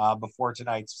now. Before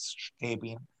tonight's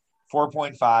taping,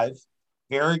 4.5.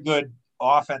 Very good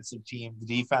offensive team.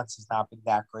 The defense has not been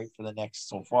that great for the Knicks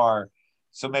so far.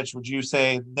 So, Mitch, would you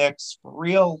say Knicks for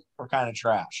real or kind of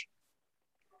trash?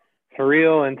 For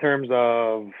real in terms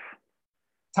of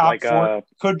Top four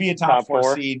could be a top four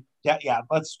four seed. Yeah, yeah.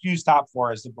 Let's use top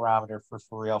four as the barometer for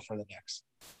real for the Knicks.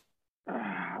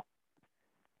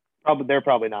 They're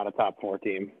probably not a top four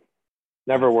team.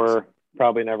 Never were.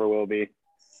 Probably never will be.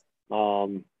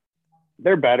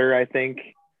 They're better, I think.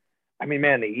 I mean,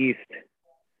 man, the East.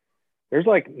 There's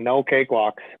like no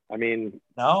cakewalks. I mean,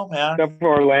 no, man. Except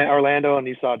for Orlando, and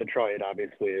you saw Detroit.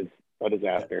 Obviously, is a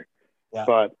disaster. Yeah.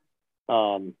 But,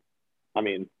 I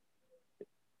mean,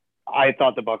 I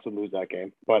thought the Bucks would lose that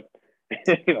game, but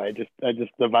I just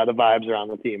the vibes are on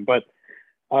the team. But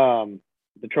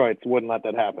Detroit wouldn't let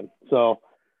that happen. So,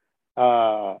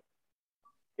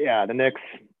 yeah, the Knicks.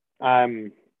 I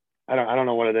don't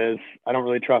know what it is. I don't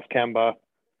really trust Kemba.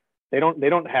 They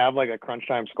don't have like a crunch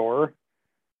time scorer,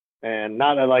 and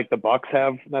not that like the Bucks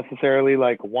have necessarily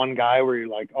like one guy where you're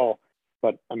like, oh,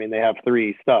 but I mean they have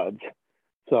three studs,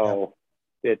 so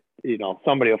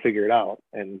somebody will figure it out,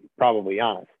 and probably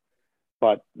Giannis.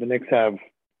 But the Knicks have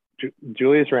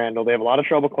Julius Randle. They have a lot of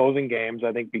trouble closing games,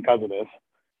 I think, because of this.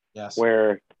 Yes.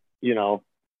 Where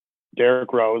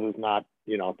Derrick Rose is not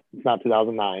it's not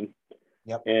 2009.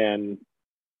 Yep. And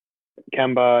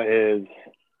Kemba is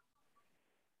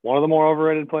one of the more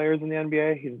overrated players in the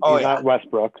NBA. He's not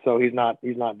Westbrook, so he's not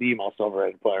the most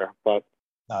overrated player, but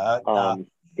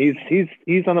he's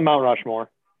on the Mount Rushmore.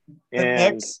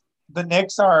 The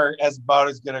Knicks are about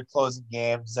as good at closing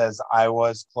games as I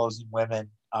was closing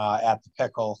women at the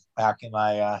Pickle back in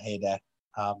my heyday.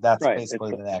 That's right.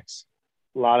 Basically the Knicks.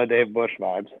 A lot of Dave Bush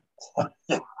vibes.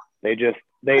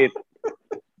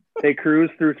 They cruise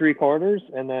through three quarters,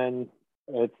 and then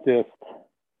it's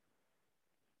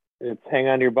hang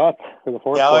on to your butt for the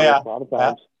fourth quarter a lot of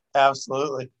times.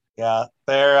 Absolutely. Yeah.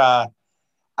 They're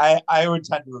I would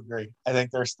tend to agree. I think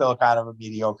they're still kind of a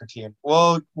mediocre team.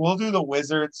 We'll do the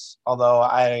Wizards, although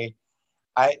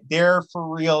they're for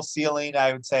real ceiling,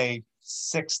 I would say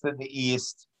 6th in the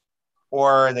East,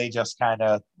 or are they just kind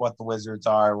of what the Wizards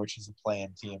are, which is a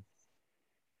play-in team?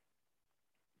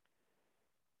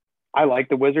 I like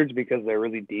the Wizards because they're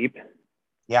really deep.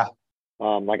 Yeah.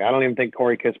 I don't even think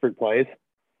Corey Kispert plays.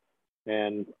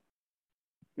 And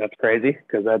that's crazy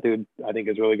because that dude, I think,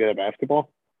 is really good at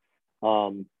basketball.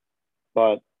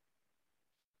 But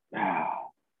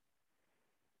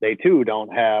they too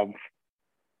don't have,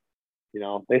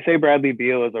 they say Bradley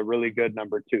Beal is a really good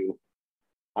number 2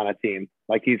 on a team.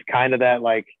 Like he's kind of that,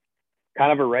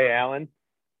 kind of a Ray Allen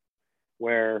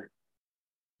where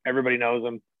everybody knows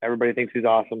him. Everybody thinks he's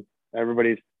awesome.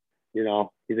 Everybody's, he's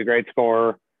a great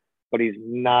scorer, but he's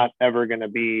not ever going to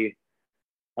be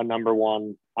a number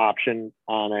 1 option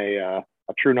on a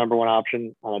true number 1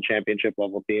 option on a championship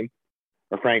level team,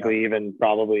 or frankly, even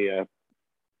probably a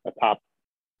top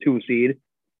 2 seed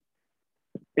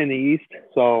in the East.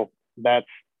 So that's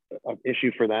an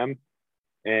issue for them.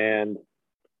 And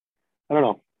I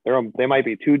don't know, they might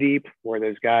be too deep where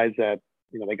there's guys that,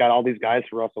 they got all these guys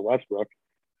for Russell Westbrook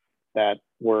that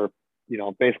were,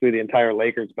 basically the entire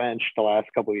Lakers bench the last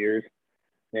couple of years.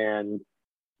 And,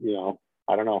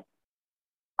 I don't know.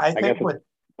 I guess it's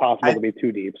possible to be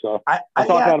too deep. So I'm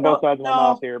talking out of both sides of my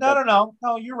mouth here. No,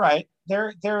 you're right.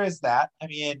 There is that. I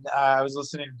mean, I was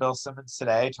listening to Bill Simmons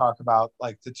today talk about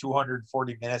like the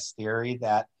 240 minutes theory,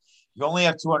 that you only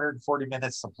have 240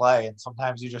 minutes to play, and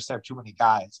sometimes you just have too many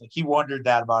guys. Like he wondered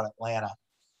that about Atlanta,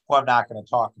 who I'm not going to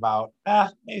talk about.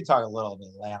 Maybe talk a little bit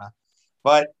Atlanta,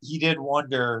 but he did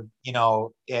wonder,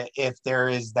 if there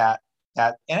is that,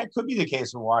 and it could be the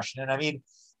case with Washington. I mean,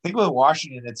 I think with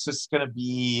Washington, it's just going to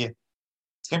be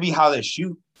how they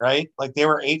shoot, right? Like they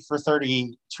were 8 for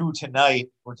 32 tonight.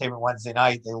 We're taping Wednesday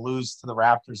night. They lose to the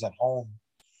Raptors at home,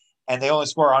 and they only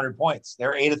score 100 points.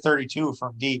 They're 8 of 32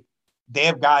 from deep. They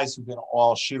have guys who can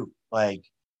all shoot, like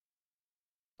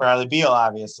Bradley Beal,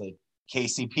 obviously,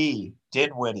 KCP,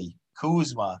 Dinwiddie,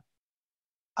 Kuzma,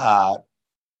 Raul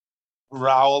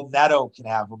Neto can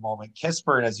have a moment.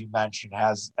 Kispert, as you mentioned,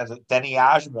 has Denny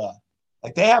Ajba.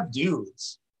 Like they have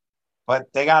dudes,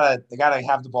 but they gotta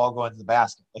have the ball go into the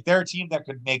basket. Like they're a team that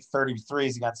could make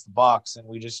 33s against the Bucks, and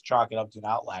we just chalk it up to an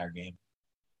outlier game.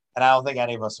 And I don't think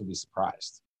any of us would be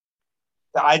surprised.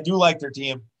 I do like their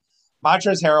team.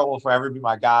 Montrezl Harrell will forever be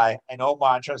my guy. I know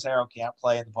Montrezl Harrell can't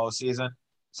play in the postseason,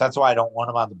 so that's why I don't want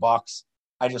him on the Bucks.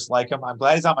 I just like him. I'm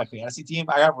glad he's on my fantasy team.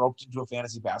 I got roped into a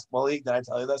fantasy basketball league. Did I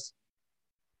tell you this?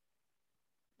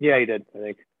 Yeah, you did, I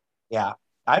think. Yeah.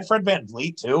 I had Fred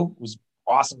VanVleet too. It was an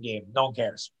awesome game. No one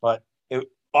cares, but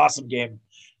awesome game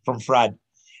from Fred.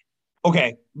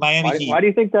 Okay, Miami Heat. Why do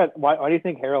you think that? Why do you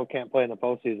think Harold can't play in the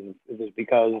postseason? Is it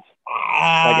because is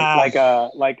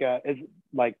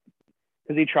like because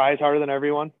he tries harder than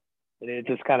everyone, and it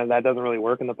just kind of that doesn't really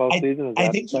work in the postseason? I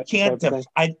think he can't.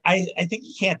 I think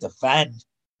he can't defend.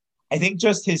 I think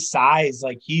just his size,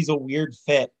 like he's a weird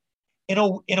fit in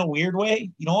a weird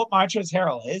way. You know what Montrezl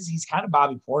Harrell is? He's kind of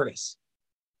Bobby Portis.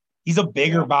 He's a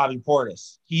bigger Bobby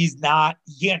Portis. He's not.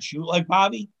 He can't shoot like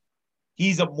Bobby.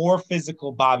 He's a more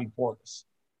physical Bobby Portis.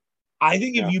 I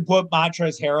think if you put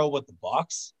Montrezl Harrell with the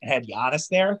Bucks and had Giannis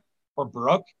there or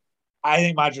Brook, I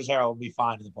think Montrezl Harrell would be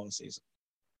fine in the postseason.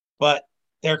 But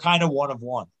they're kind of one of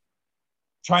one.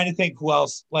 Trying to think who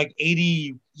else. Like AD,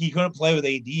 he couldn't play with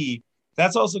AD.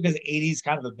 That's also because AD is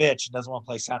kind of a bitch and doesn't want to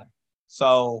play center.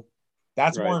 So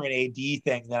that's more of an AD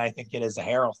thing than I think it is a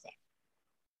Harrell thing.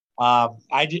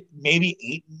 Maybe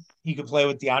Ayton. He could play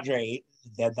with DeAndre Ayton.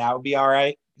 Then that would be all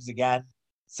right. Because again,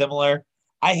 similar.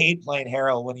 I hate playing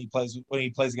Harrell when he plays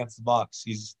against the Bucks.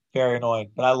 He's very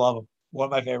annoying, but I love him. One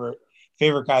of my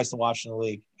favorite guys to watch in the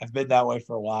league. I've been that way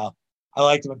for a while. I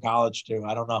liked him in college too.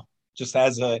 I don't know, just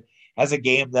as a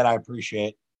game that I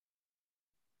appreciate.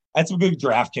 I had some good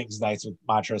DraftKings nights with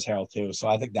Montrezl Harrell too, so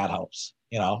I think that helps.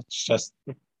 You know, it's just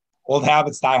old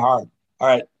habits die hard. All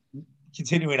right,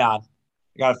 continuing on.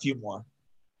 I got a few more.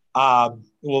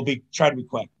 We'll be trying to be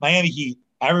quick. Miami Heat.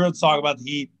 Everyone's talking about the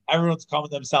Heat. Everyone's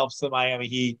coming themselves to the Miami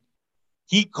Heat.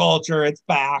 Heat culture, it's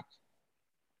back.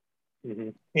 Mm-hmm.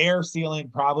 Fair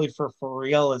ceiling probably for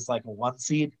real is like a 1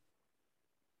 seed.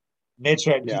 Mitch,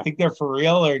 do you think they're for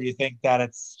real, or do you think that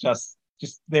it's just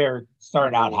they're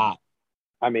starting out hot?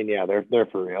 I mean, yeah, they're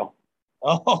for real.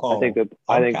 Oh, I think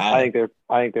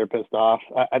they're pissed off.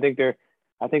 I think they're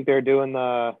doing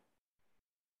the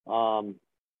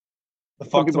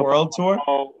fuck the world tour.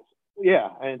 Yeah,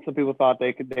 and some people thought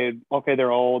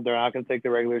they're old, they're not going to take the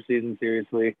regular season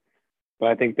seriously, but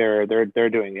I think they're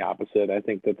doing the opposite. I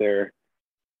think that they're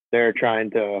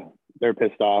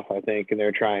pissed off. I think, and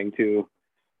they're trying to,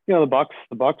 the Bucks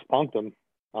punked them,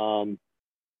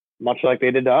 much like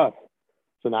they did to us.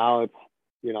 So now it's,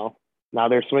 now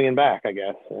they're swinging back, I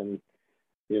guess, and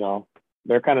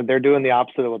they're doing the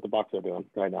opposite of what the Bucks are doing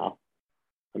right now.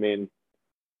 I mean,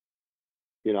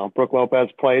 Brook Lopez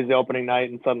plays the opening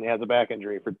night and suddenly has a back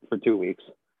injury for 2 weeks.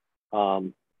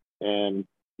 And, the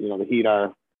Heat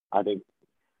are, I think,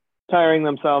 tiring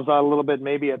themselves out a little bit.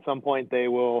 Maybe at some point they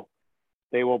will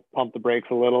pump the brakes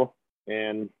a little.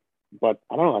 But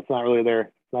I don't know. It's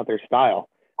not their style.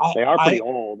 They are pretty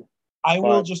old. I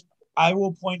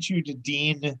will point you to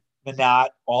Dean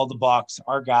Minot, All the Bucks,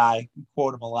 our guy. We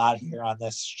quote him a lot here on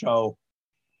this show.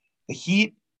 The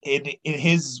Heat,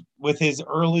 with his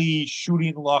early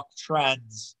shooting luck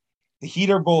trends, the Heat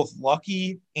are both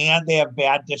lucky and they have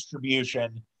bad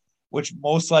distribution, which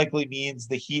most likely means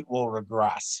the Heat will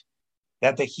regress.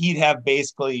 That the Heat have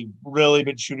basically really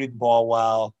been shooting the ball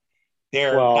well.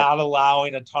 They're not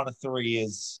allowing a ton of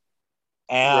threes.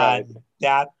 And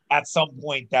that at some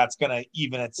point that's going to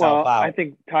even itself out. I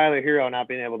think Tyler Hero not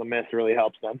being able to miss really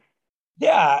helps them.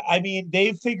 Yeah, I mean,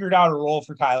 they've figured out a role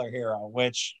for Tyler Hero,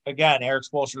 which, again, Eric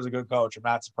Spoelstra is a good coach. I'm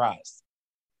not surprised.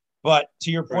 But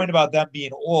to your point about them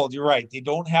being old, you're right. They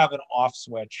don't have an off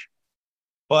switch.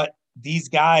 But these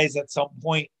guys, at some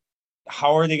point,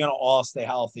 how are they going to all stay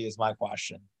healthy is my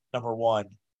question. Number one.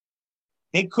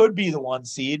 They could be the 1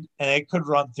 seed, and they could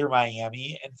run through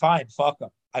Miami, and fine, fuck them.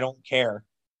 I don't care.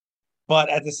 But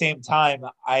at the same time,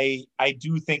 I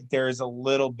do think there's a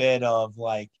little bit of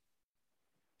like,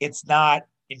 it's not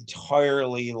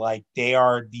entirely like they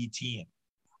are the team.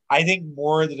 I think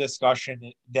more of the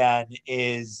discussion then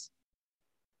is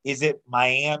it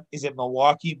Miami, is it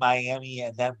Milwaukee, Miami,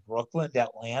 and then Brooklyn,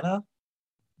 Atlanta,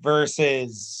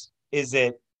 versus is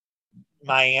it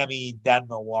Miami, then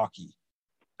Milwaukee?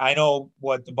 I know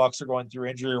what the Bucks are going through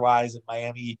injury-wise, and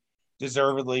Miami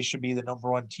deservedly should be the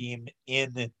number 1 team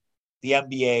in the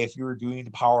NBA if you were doing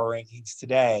the power rankings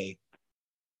today.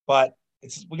 But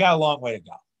we got a long way to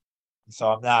go.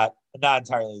 So I'm not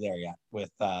entirely there yet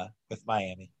with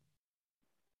Miami.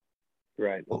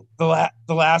 Right. Well, the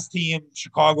last team,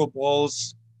 Chicago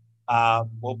Bulls,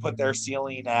 will put their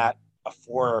ceiling at a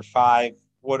 4 or 5.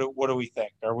 What do we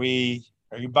think? Are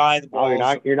you buying the Bulls?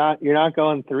 Oh, you're not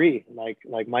going 3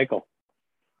 like Michael.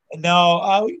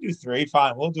 No, we can do 3.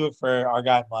 Fine, we'll do it for our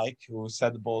guy Mike, who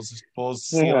said the Bulls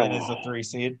ceiling is a 3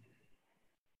 seed.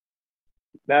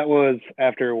 That was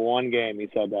after 1 game. He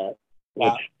said that,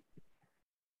 which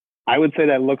I would say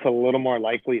that looks a little more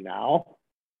likely now.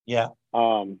 Yeah.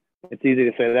 It's easy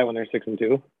to say that when they're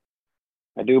 6-2.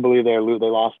 I do believe they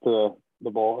lost to the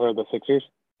Bull or the Sixers.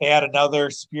 They had another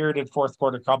spirited fourth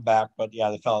quarter comeback, but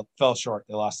yeah, they fell short.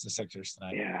 They lost to the Sixers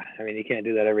tonight. Yeah, I mean, you can't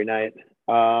do that every night.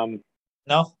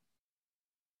 No,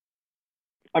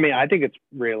 I mean, I think it's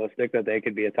realistic that they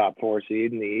could be a top 4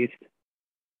 seed in the East.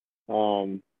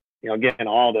 Again,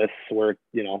 all this, we're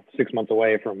 6 months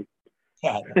away from.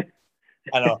 yeah,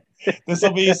 I know. This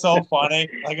will be so funny.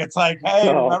 Like, it's like, hey,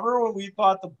 remember when we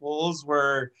thought the Bulls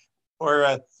were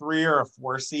a 3 or a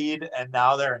 4 seed, and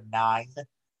now they're a 9?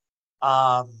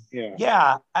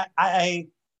 Yeah. I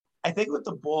think with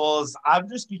the Bulls, I'm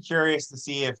just be curious to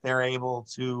see if they're able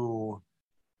to,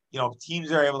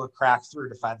 teams are able to crack through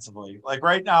defensively. Like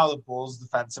right now, the Bulls'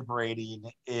 defensive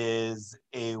rating is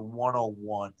a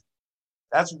 101.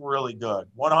 That's really good.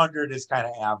 100 is kind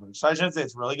of average. So I shouldn't say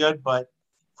it's really good, but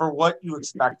for what you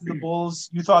expected the Bulls,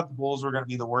 you thought the Bulls were going to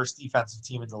be the worst defensive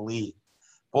team in the league.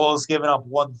 Bulls giving up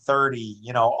 130,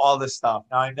 all this stuff.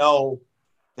 Now I know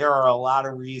there are a lot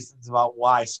of reasons about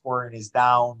why scoring is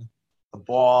down, the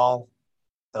ball,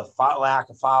 the lack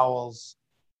of fouls.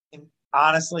 And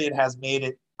honestly, it has made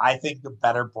it, I think, the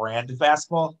better brand of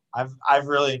basketball. I've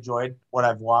really enjoyed what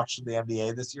I've watched in the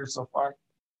NBA this year so far.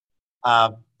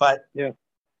 But yeah,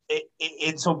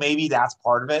 and so maybe that's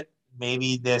part of it.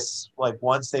 Maybe this, like,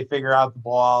 once they figure out the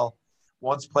ball,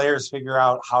 once players figure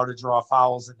out how to draw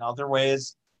fouls in other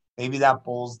ways, maybe that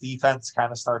Bulls defense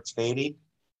kind of starts fading.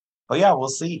 But yeah, we'll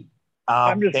see.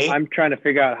 I'm trying to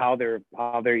figure out how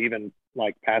they're even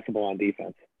like passable on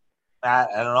defense. I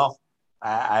don't know.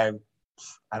 I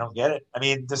don't get it. I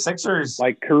mean, the Sixers,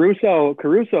 like Caruso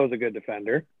is a good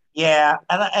defender. Yeah,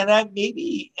 and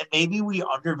maybe we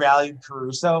undervalued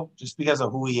Caruso just because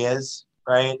of who he is,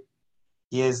 right?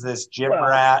 He is this gym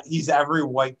rat. He's every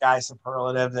white guy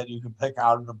superlative that you can pick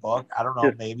out in the book. I don't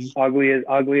know, maybe ugly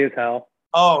as hell.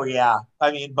 Oh yeah,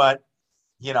 I mean, but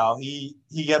he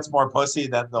gets more pussy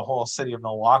than the whole city of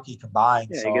Milwaukee combined.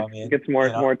 Yeah, so he gets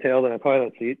more tail than a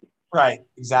toilet seat. Right,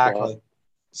 exactly. So.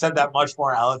 Said that much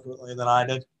more eloquently than I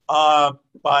did.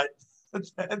 But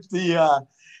yeah,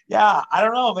 I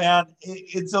don't know, man.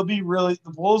 It'll be really.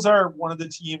 The Bulls are one of the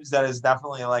teams that is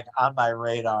definitely like on my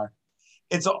radar.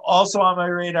 It's also on my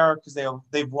radar because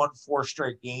they've won 4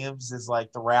 straight games. Is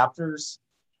like the Raptors.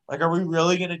 Like, are we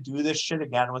really gonna do this shit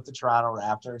again with the Toronto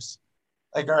Raptors?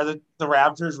 Like, are the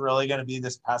Raptors really gonna be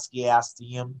this pesky ass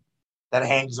team that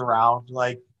hangs around?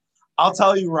 Like, I'll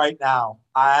tell you right now,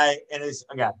 it is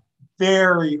again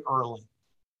very early.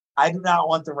 I do not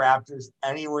want the Raptors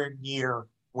anywhere near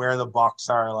where the Bucks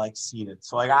are like seated.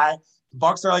 So like the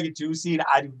Bucks are like a 2 seed.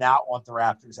 I do not want the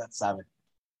Raptors at 7.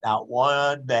 Not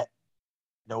one bit.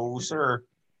 No, sir.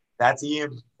 That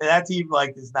team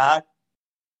like is not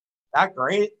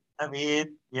great. I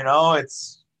mean,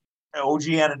 it's OG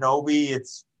Anunoby,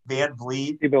 it's Van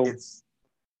Vliet. It's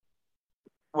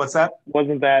what's that?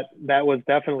 That was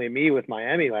definitely me with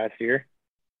Miami last year.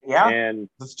 Yeah, and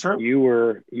that's true.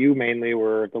 You mainly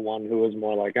were the one who was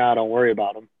more like, don't worry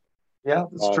about him. Yeah,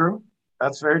 that's true.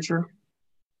 That's very true.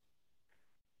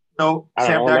 No, I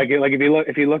don't know. Like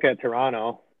if you look at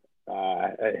Toronto,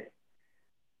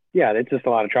 yeah, it's just a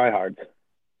lot of tryhards.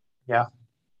 Yeah,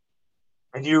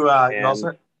 and you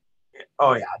also.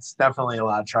 Oh yeah, it's definitely a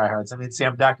lot of tryhards. I mean,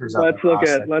 Sam Decker's up. Let's look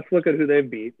at who they've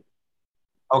beat.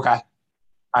 Okay,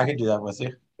 I can do that with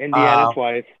you. Indiana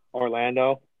twice,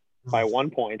 Orlando by 1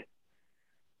 point,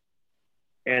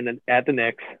 and then at the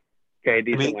Knicks. Okay,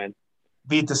 decent win.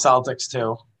 Beat the Celtics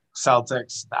too.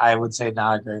 Celtics, I would say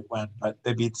not a great win, but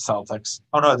they beat the Celtics.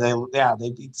 Oh no, they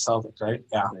beat the Celtics, right?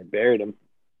 Yeah, they buried them.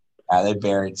 Yeah, they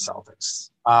buried Celtics.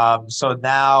 So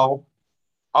now,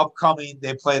 upcoming,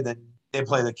 they play the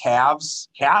Cavs.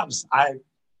 Cavs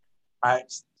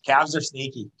are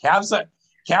sneaky. Cavs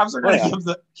are going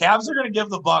to give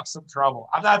the Bucks some trouble.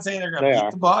 I'm not saying they're going to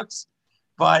beat the Bucks,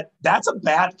 but that's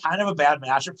kind of a bad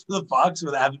matchup for the Bucks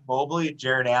with Evan Mobley and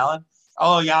Jared Allen.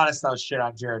 Oh, Giannis knows shit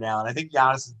on Jared Allen. I think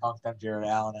Giannis has dunked on Jared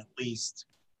Allen at least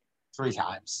 3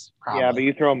 times. Probably. Yeah, but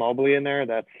you throw Mobley in there,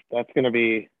 that's going to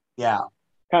be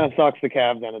kind of sucks. The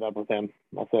Cavs ended up with him.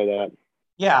 I'll say that.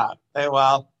 Yeah,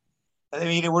 well, I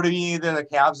mean, it would have been either the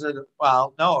Cavs or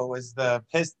no, it was the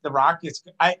Rockets.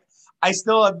 I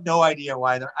still have no idea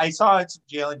why I saw some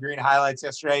Jalen Green highlights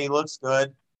yesterday. He looks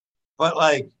good, but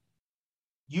like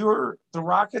the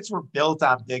Rockets were built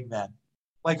on big men.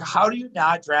 Like, how do you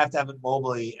not draft Evan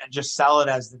Mobley and just sell it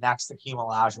as the next Hakeem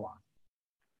Olajuwon?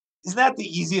 Isn't that the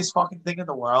easiest fucking thing in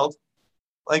the world?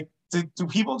 Like, do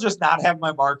people just not have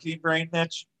my marketing brain,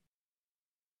 Mitch?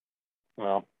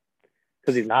 Well,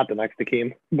 because he's not the next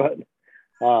Hakeem, but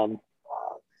Jalen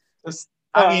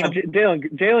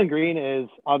Green is.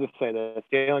 I'll just say this: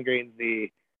 Jalen Green's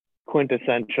the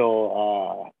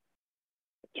quintessential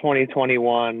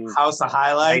 2021 House of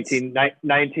Highlights.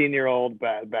 19-year-old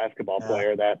basketball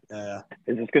player that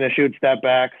is just going to shoot step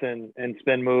backs and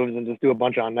spin moves and just do a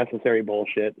bunch of unnecessary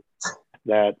bullshit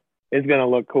that is going to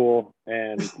look cool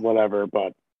and whatever.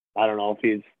 But I don't know if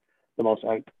he's the most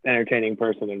entertaining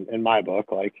person in my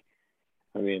book. Like,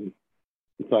 I mean,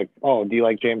 it's like, oh, do you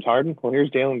like James Harden? Well, here's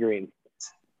Jalen Green.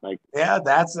 Like, yeah,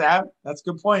 that's a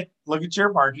good point. Look at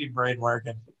your marketing brain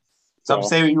working. Some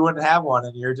say you wouldn't have one,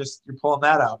 and you're pulling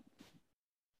that out.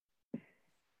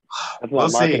 That's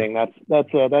not marketing. See.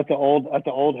 That's an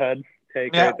old head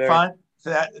take right there. Fun.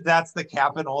 That's the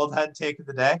cap and old head take of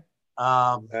the day.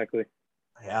 Exactly.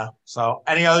 Yeah. So,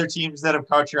 any other teams that have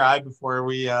caught your eye before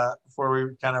we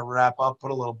kind of wrap up?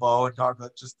 Put a little bow and talk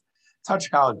about just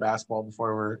touch college basketball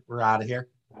before we're out of here.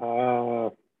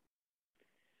 No,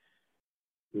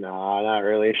 not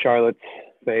really. Charlotte's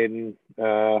fading.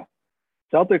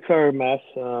 Celtics are a mess.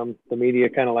 The media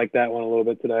kind of like that one a little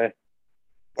bit today.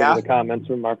 Yeah. The comments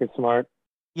from Marcus Smart.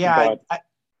 Yeah.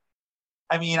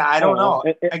 I mean, I don't know.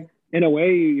 In a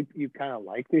way, you kind of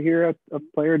like to hear a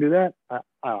player do that. I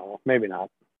don't know. Maybe not.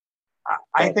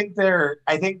 I think their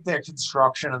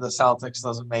construction of the Celtics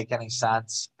doesn't make any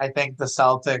sense. I think the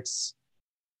Celtics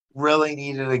really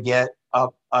needed to get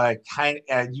up a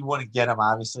you wouldn't get him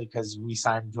obviously because we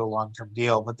signed him to a long-term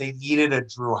deal, but they needed a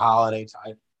Drew Holiday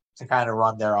type to kind of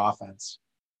run their offense.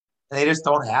 And they just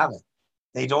don't have it.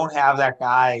 They don't have that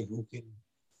guy who can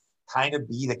kind of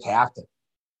be the captain.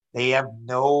 They have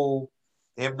no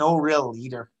real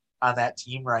leader on that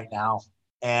team right now.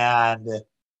 And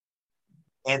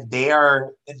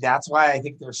that's why I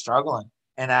think they're struggling.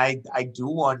 And I do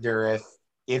wonder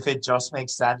if it just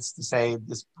makes sense to say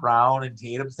this Brown and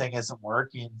Tatum thing isn't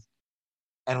working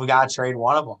and we got to trade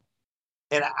one of them.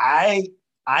 And I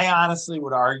honestly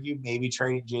would argue maybe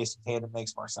trading Jason Tatum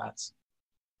makes more sense.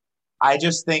 I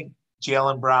just think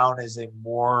Jaylen Brown is a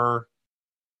more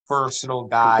versatile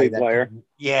guy.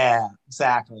 Yeah,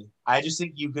 exactly. I just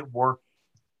think you can work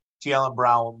Jaylen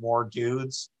Brown with more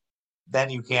dudes than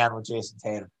you can with Jason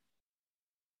Tatum.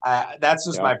 That's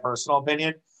just my personal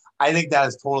opinion. I think that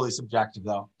is totally subjective,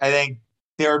 though. I think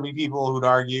there would be people who'd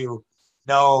argue,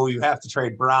 no, you have to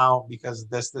trade Brown because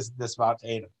this about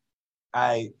Tatum.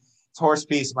 It's horse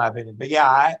piece in my opinion. But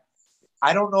yeah,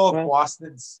 I don't know if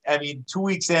Boston's, 2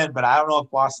 weeks in, but I don't know if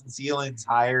Boston's ceiling's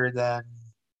higher than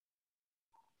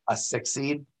a 6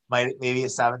 seed, maybe a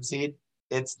 7 seed.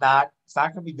 It's not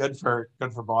going to be good for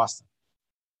Boston.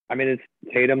 I mean, it's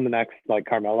Tatum the next like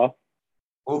Carmelo.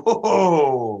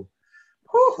 Ooh,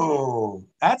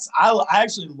 I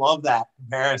actually love that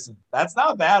comparison. That's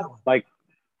not a bad one. Like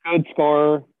good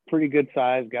scorer, pretty good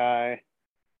size guy.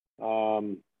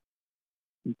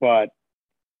 But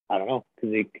I don't know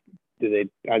because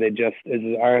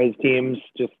are his teams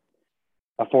just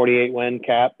a 48 win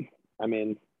cap? I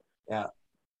mean, yeah.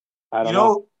 I don't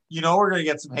know. We're gonna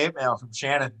get some hate mail from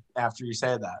Shannon after you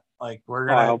say that. Like we're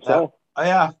gonna. I hope so. Oh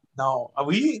yeah, no,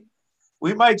 we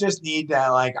might just need that.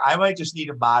 Like I might just need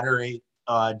to moderate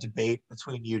debate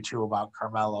between you two about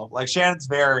Carmelo. Like Shannon's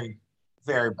very,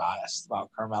 very biased about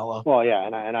Carmelo. Well, yeah,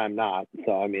 and I'm not.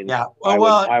 So I mean, yeah.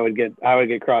 I would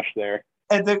get crushed there.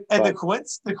 And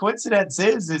the coincidence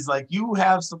is like you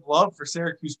have some love for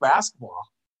Syracuse basketball.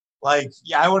 Like,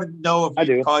 yeah, I wouldn't know if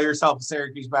you call yourself a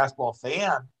Syracuse basketball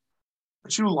fan,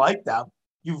 but you like them.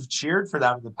 You've cheered for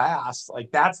them in the past.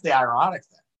 Like that's the ironic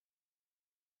thing.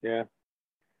 Yeah,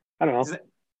 I don't know.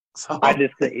 I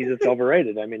just think he's just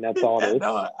overrated. I mean, that's all it is.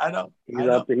 No, I know.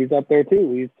 He's up there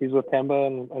too. He's with Kemba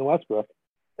and Westbrook.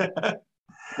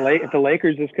 If the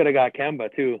Lakers just could have got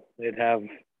Kemba too, they'd have.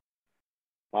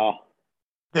 Wow.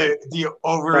 The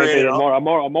overrated, a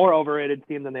more overrated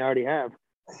team than they already have.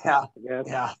 Yeah,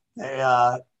 yeah.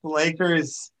 The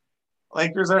Lakers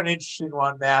are an interesting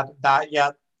one, man. Not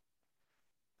yet.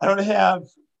 I don't have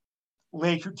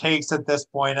Laker takes at this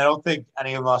point. I don't think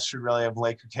any of us should really have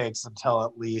Laker takes until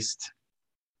at least,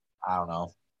 I don't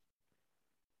know.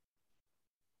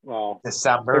 Well,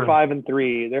 December. They're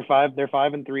 5-3. They're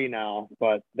 5-3 now,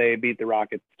 but they beat the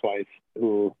Rockets twice,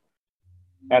 who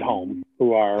at home,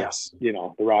 who are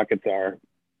the Rockets are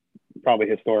probably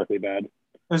historically bad. It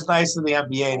was nice of the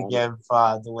NBA to give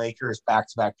the Lakers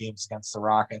back-to-back games against the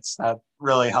Rockets. That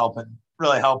really helping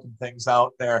things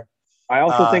out there. I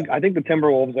also think the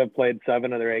Timberwolves have played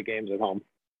 7 of their 8 games at home.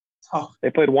 Oh. They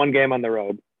played 1 game on the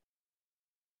road.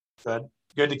 Good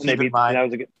to keep in mind.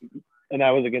 And that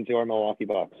was against your Milwaukee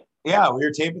Bucks. Yeah, we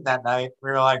were taping that night. We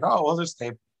were like, oh, we'll just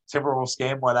tape Timberwolves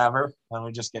game, whatever. Then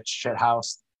we just get shit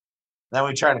housed. Then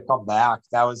we try to come back.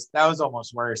 That was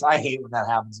almost worse. I hate when that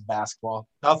happens in basketball.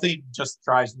 Nothing just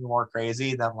drives me more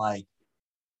crazy than like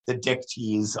the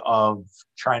dicties of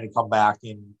trying to come back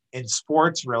in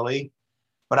sports, really.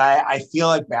 But I feel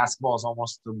like basketball is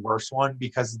almost the worst one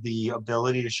because of the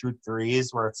ability to shoot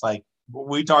threes, where it's like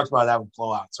we talked about that with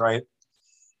blowouts, right?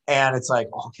 And it's like,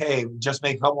 okay, just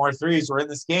make a couple more threes. We're in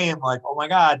this game. Like, oh my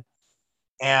God.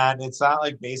 And it's not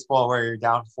like baseball where you're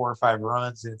down 4 or 5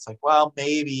 runs. And it's like, well,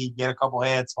 maybe get a couple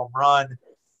hits, home run,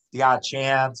 you got a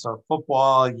chance. Or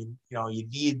football, you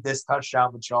need this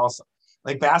touchdown, but you also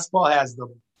like basketball has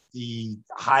the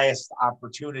highest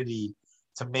opportunity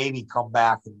to maybe come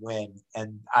back and win.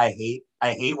 And I hate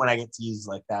when I get teased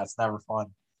like that. It's never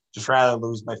fun. Just rather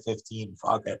lose by 15.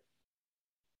 Fuck it.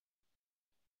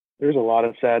 There's a lot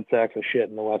of sad sacks of shit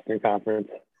in the Western Conference.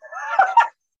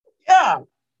 Yeah.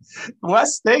 The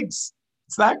West stinks.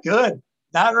 It's not good.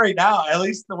 Not right now. At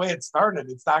least the way it started,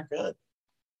 it's not good.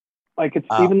 Like it's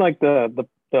even like the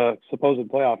supposed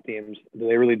playoff teams. Do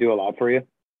they really do a lot for you?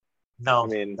 No, I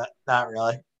mean, not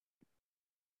really.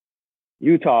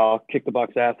 Utah kicked the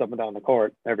Bucks' ass up and down the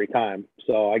court every time.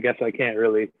 So I guess I can't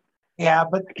really. Yeah,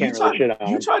 but Utah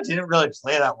didn't really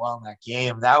play that well in that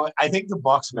game. I think the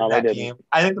Bucks win that game.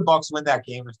 I think the Bucks win that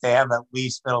game if they have at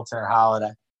least Middleton or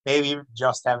Holiday. Maybe even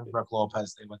just having Brook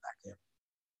Lopez, they win that game.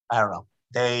 I don't know.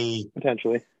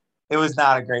 Potentially. It was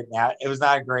not a great match. It was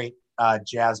not a great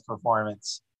Jazz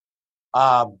performance.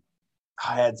 I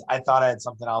thought I had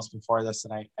something else before this,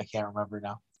 and I can't remember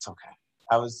now. It's okay.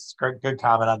 That was good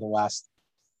comment on the West.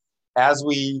 As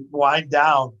we wind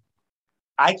down,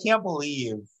 I can't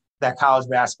believe that college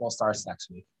basketball starts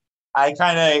next week.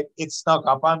 It snuck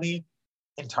up on me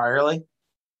entirely.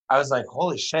 I was like,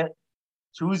 holy shit,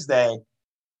 Tuesday,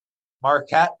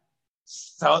 Marquette,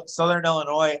 Southern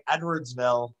Illinois,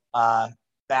 Edwardsville,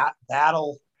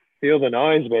 battle. Feel the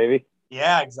noise, baby.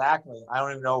 Yeah, exactly. I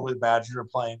don't even know who the Badgers are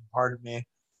playing. Pardon me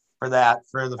for that.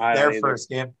 For their first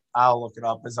game, I'll look it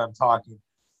up as I'm talking.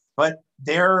 But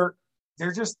they're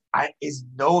just is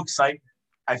no excitement,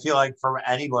 I feel like, from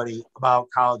anybody about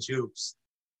college hoops.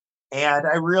 And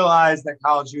I realize that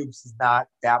college hoops is not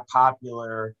that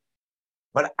popular,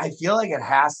 but I feel like it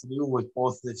has to do with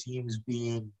both the teams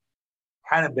being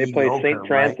kind of they play St.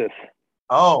 Francis. Right?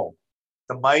 Oh,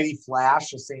 the mighty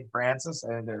Flash of St. Francis,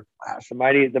 and they're Flash.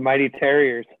 The mighty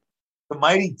Terriers. The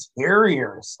mighty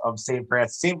Terriers of St.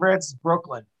 Francis. St. Francis,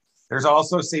 Brooklyn. There's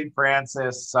also St.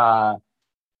 Francis, PA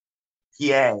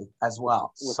as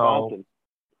well. Wisconsin.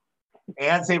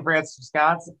 And St. Francis,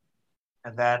 Wisconsin.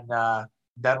 And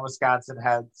then Wisconsin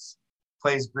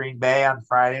plays Green Bay on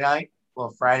Friday night.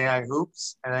 Well, Friday night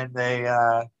hoops. And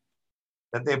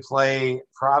then they play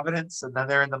Providence, and then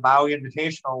they're in the Maui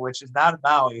Invitational, which is not in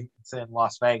Maui. It's in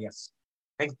Las Vegas.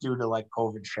 I think due to like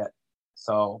COVID shit.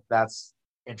 So that's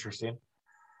interesting,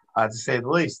 to say the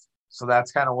least. So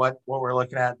that's kind of what we're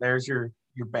looking at. There's your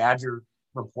Badger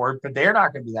report, but they're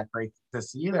not going to be that great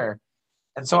this either.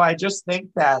 And so I just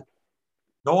think that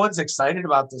no one's excited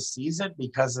about this season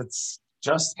because it's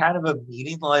just kind of not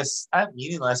meaningless,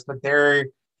 but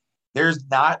there's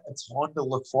not a ton to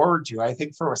look forward to. I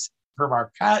think for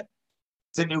Marquette,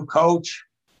 it's a new coach.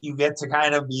 You get to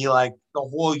kind of be like the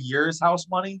whole year's house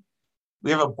money.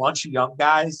 We have a bunch of young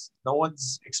guys. No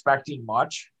one's expecting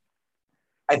much.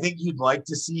 I think you'd like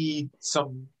to see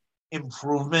some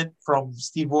improvement from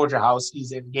Steve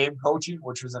Wojciechowski's in-game coaching,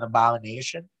 which was an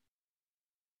abomination.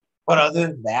 But other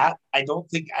than that, I don't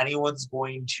think anyone's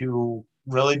going to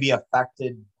really be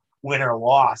affected, win or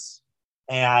loss.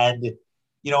 And,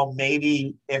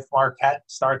 maybe if Marquette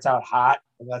starts out hot,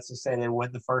 let's just say they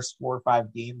win the first 4 or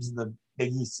 5 games of the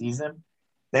Big East season,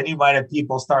 then you might have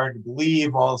people starting to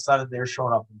believe all of a sudden they're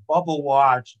showing up in bubble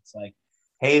watch. It's like,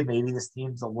 hey, maybe this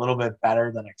team's a little bit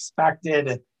better than expected.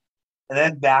 And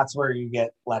then that's where you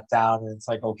get let down. And it's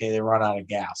like, okay, they run out of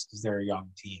gas because they're a young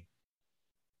team.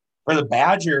 For the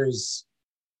Badgers,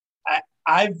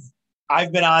 I've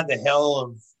been on the hill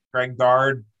of Greg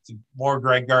Gard. The more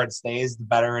Greg Gard stays, the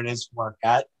better it is for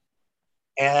Marquette.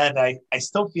 And I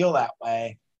still feel that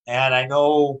way. And I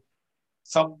know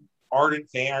some ardent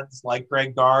fans like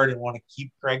Greg Gard and want to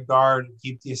keep Greg Gard and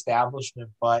keep the establishment,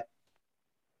 but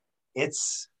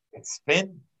it's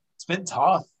been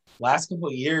tough. Last couple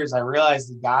of years, I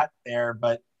realized they got there,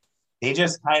 but they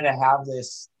just kind of have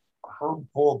this Herb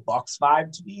Cole Bucks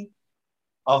vibe to me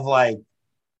of like,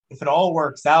 if it all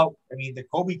works out, I mean, the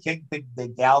Kobe King thing, they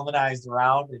galvanized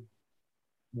around and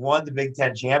won the Big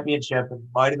Ten championship and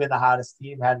might have been the hottest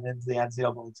team heading into the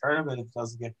NCAA tournament if it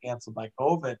doesn't get canceled by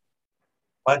COVID.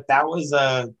 But that was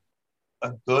a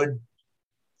good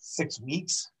 6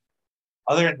 weeks.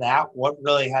 Other than that, what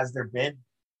really has there been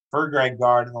for Greg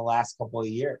Gard in the last couple of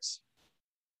years?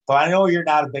 So I know you're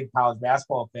not a big college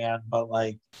basketball fan, but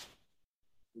like,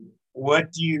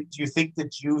 what do you think the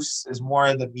juice is more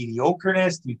of the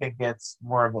mediocreness? Do you think it's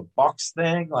more of a Bucks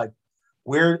thing? Like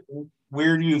where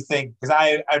where do you think? Because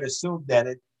I'd assume that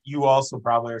you also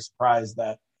probably are surprised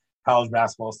that college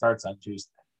basketball starts on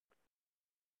Tuesday.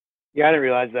 Yeah, I didn't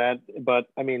realize that, but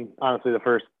I mean, honestly, the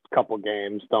first couple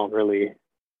games don't really.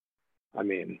 I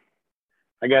mean,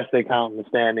 I guess they count in the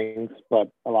standings, but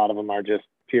a lot of them are just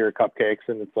pure cupcakes,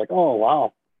 and it's like, oh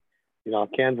wow,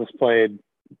 Kansas played,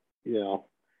 you know,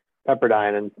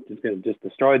 Pepperdine and just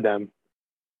destroyed them.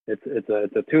 It's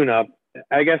a tune up.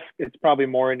 I guess it's probably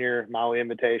more in your Maui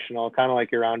Invitational, kind of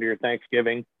like you're around your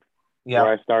Thanksgiving, Yeah,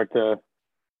 where I start to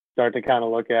kind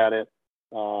of look at it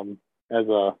as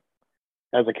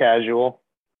a casual.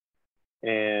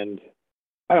 And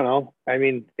I don't know. I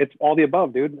mean, it's all the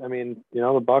above, dude. I mean,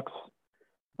 the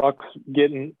Bucks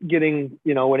getting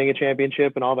winning a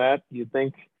championship and all that. You'd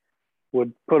think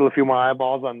would put a few more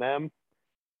eyeballs on them.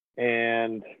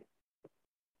 And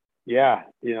yeah,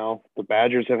 the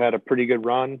Badgers have had a pretty good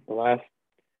run the last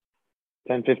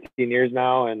 10, 15 years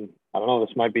now. And I don't know,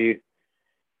 this might be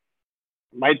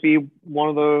one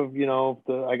of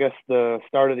I guess the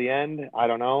start of the end. I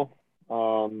don't know.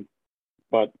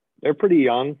 But they're pretty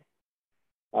young,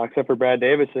 except for Brad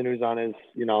Davison, who's on his,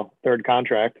 third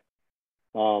contract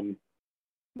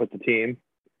with the team.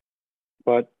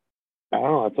 But I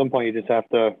don't know, at some point you just have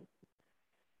to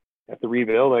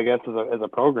rebuild, I guess, as a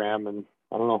program. And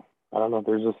I don't know.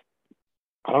 There's just,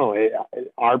 I don't know.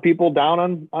 Are people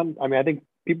down on, I mean, I think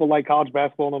people like college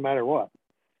basketball no matter what.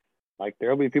 Like,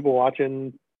 there'll be people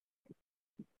watching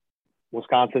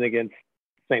Wisconsin against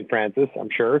St. Francis, I'm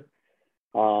sure.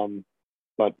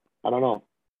 But I don't know.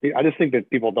 I just think that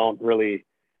people don't really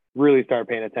start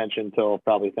paying attention until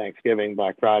probably Thanksgiving,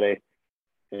 Black Friday.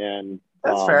 And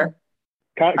that's fair.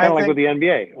 Kind of like with the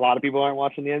NBA. A lot of people aren't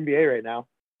watching the NBA right now.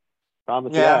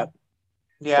 Promise you that.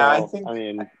 Yeah, so, I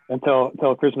mean, until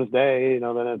Christmas Day,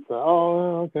 then it's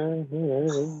okay.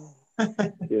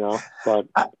 But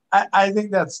I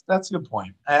think that's a good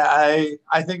point. I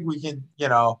think we can,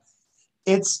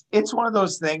 it's one of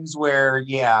those things where,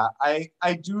 yeah, I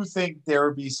do think there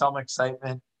would be some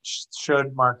excitement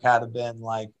should Marquette have been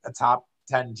like a top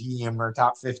 10 team or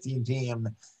top 15 team,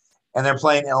 and they're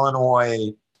playing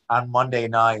Illinois on Monday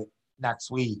night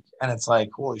next week, and it's like,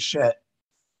 holy shit,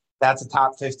 that's a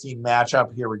top 15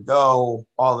 matchup. Here we go,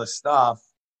 all this stuff.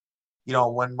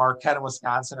 When Marquette and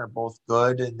Wisconsin are both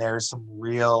good and there's some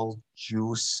real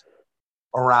juice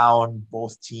around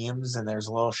both teams and there's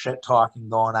a little shit talking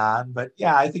going on. But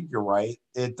yeah, I think you're right.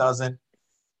 It doesn't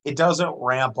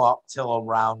ramp up till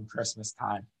around Christmas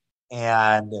time.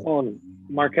 And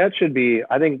Marquette should be,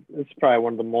 I think it's probably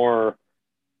one of the more,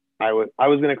 I was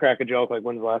going to crack a joke like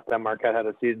when's the last time Marquette had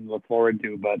a season to look forward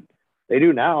to, but they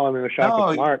do now. I mean, with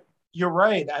Shaka Smart. You're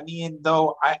right. I mean,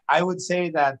 though, I would say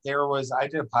that I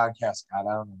did a podcast, God,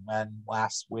 I don't know when,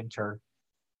 last winter,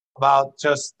 about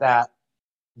just that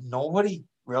nobody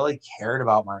really cared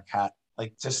about Marquette.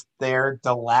 Like, just the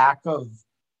lack of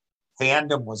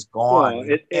fandom was gone.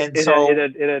 Well,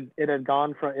 it had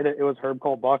gone from it was Herb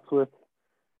Cole Bucks with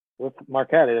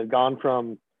Marquette. It had gone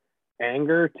from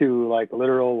anger to like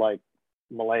literal like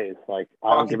malaise. Like,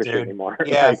 I don't give a shit anymore.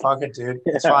 Yeah, fuck it, dude.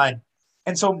 It's fine.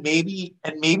 And so maybe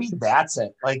that's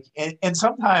it. Like, and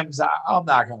sometimes I'm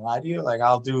not gonna lie to you. Like,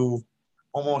 I'll do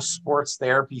almost sports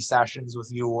therapy sessions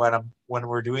with you when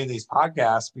we're doing these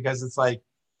podcasts, because it's like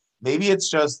maybe it's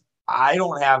just I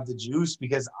don't have the juice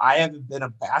because I haven't been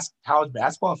a college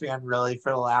basketball fan really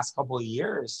for the last couple of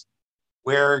years.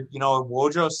 Where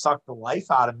Wojo sucked the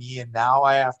life out of me, and now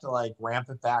I have to like ramp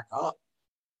it back up.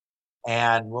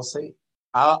 And we'll see.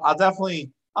 I'll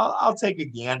definitely I'll take a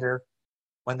gander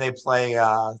when they play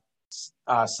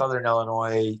Southern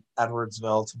Illinois,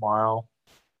 Edwardsville tomorrow.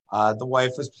 The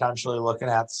wife was potentially looking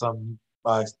at some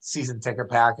season ticket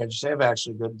package. They have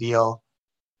actually a good deal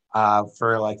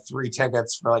for like 3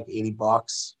 tickets for like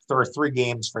 $80. There are 3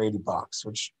 games for $80,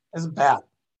 which isn't bad.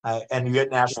 And you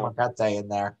get National Marquette Day in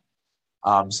there.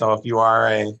 So if you are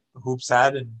a hoops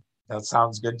head and that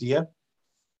sounds good to you,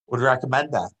 would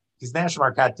recommend that, because National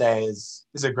Marquette Day is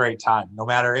a great time, no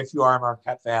matter if you are a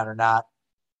Marquette fan or not.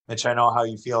 Mitch, I know how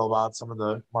you feel about some of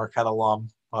the Marquette alum,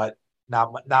 but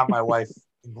not my wife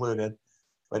included.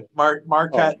 But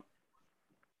Marquette.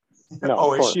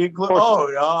 No, is she included?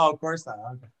 Of course not.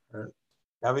 Okay.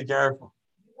 Gotta be careful.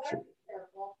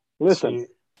 Listen,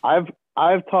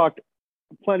 I've talked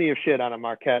plenty of shit on a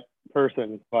Marquette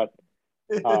person, but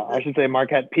I should say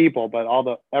Marquette people. But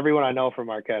everyone I know from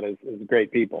Marquette is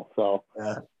great people. So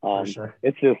yeah, for sure.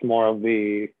 It's just more of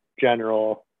the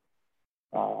general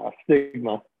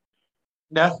stigma.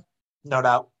 No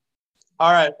doubt.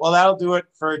 All right. Well, that'll do it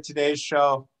for today's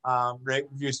show. Rate,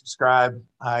 review, subscribe.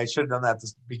 I should have done that at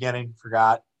the beginning.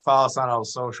 Forgot. Follow us on all the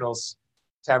socials.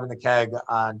 Tapping the Keg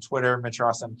on Twitter, Mitch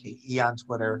Ross MKE on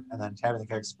Twitter, and then Tapping the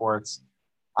Keg Sports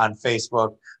on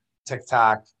Facebook,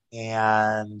 TikTok,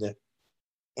 and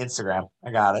Instagram. I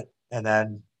got it. And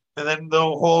then the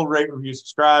whole rate, review,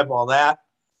 subscribe, all that.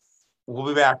 We'll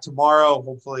be back tomorrow.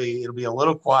 Hopefully, it'll be a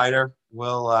little quieter.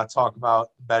 We'll talk about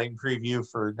betting preview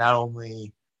for not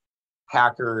only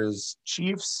Packers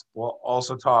Chiefs. We'll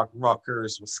also talk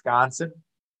Rutgers Wisconsin.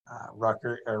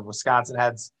 Wisconsin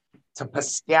heads to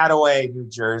Piscataway, New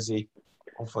Jersey.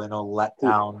 Hopefully, no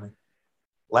letdown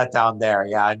there.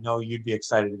 Yeah, I know you'd be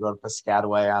excited to go to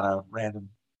Piscataway on a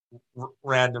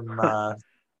random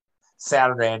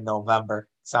Saturday in November.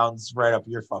 Sounds right up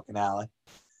your fucking alley.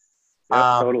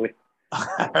 Totally. All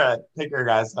right, take care,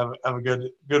 guys. Have a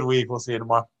good week. We'll see you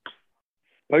tomorrow.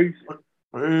 Peace.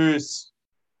 Peace.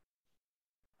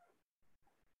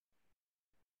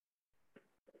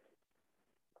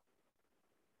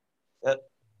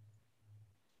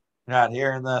 You're not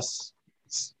hearing this.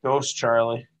 It's Ghost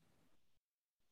Charlie.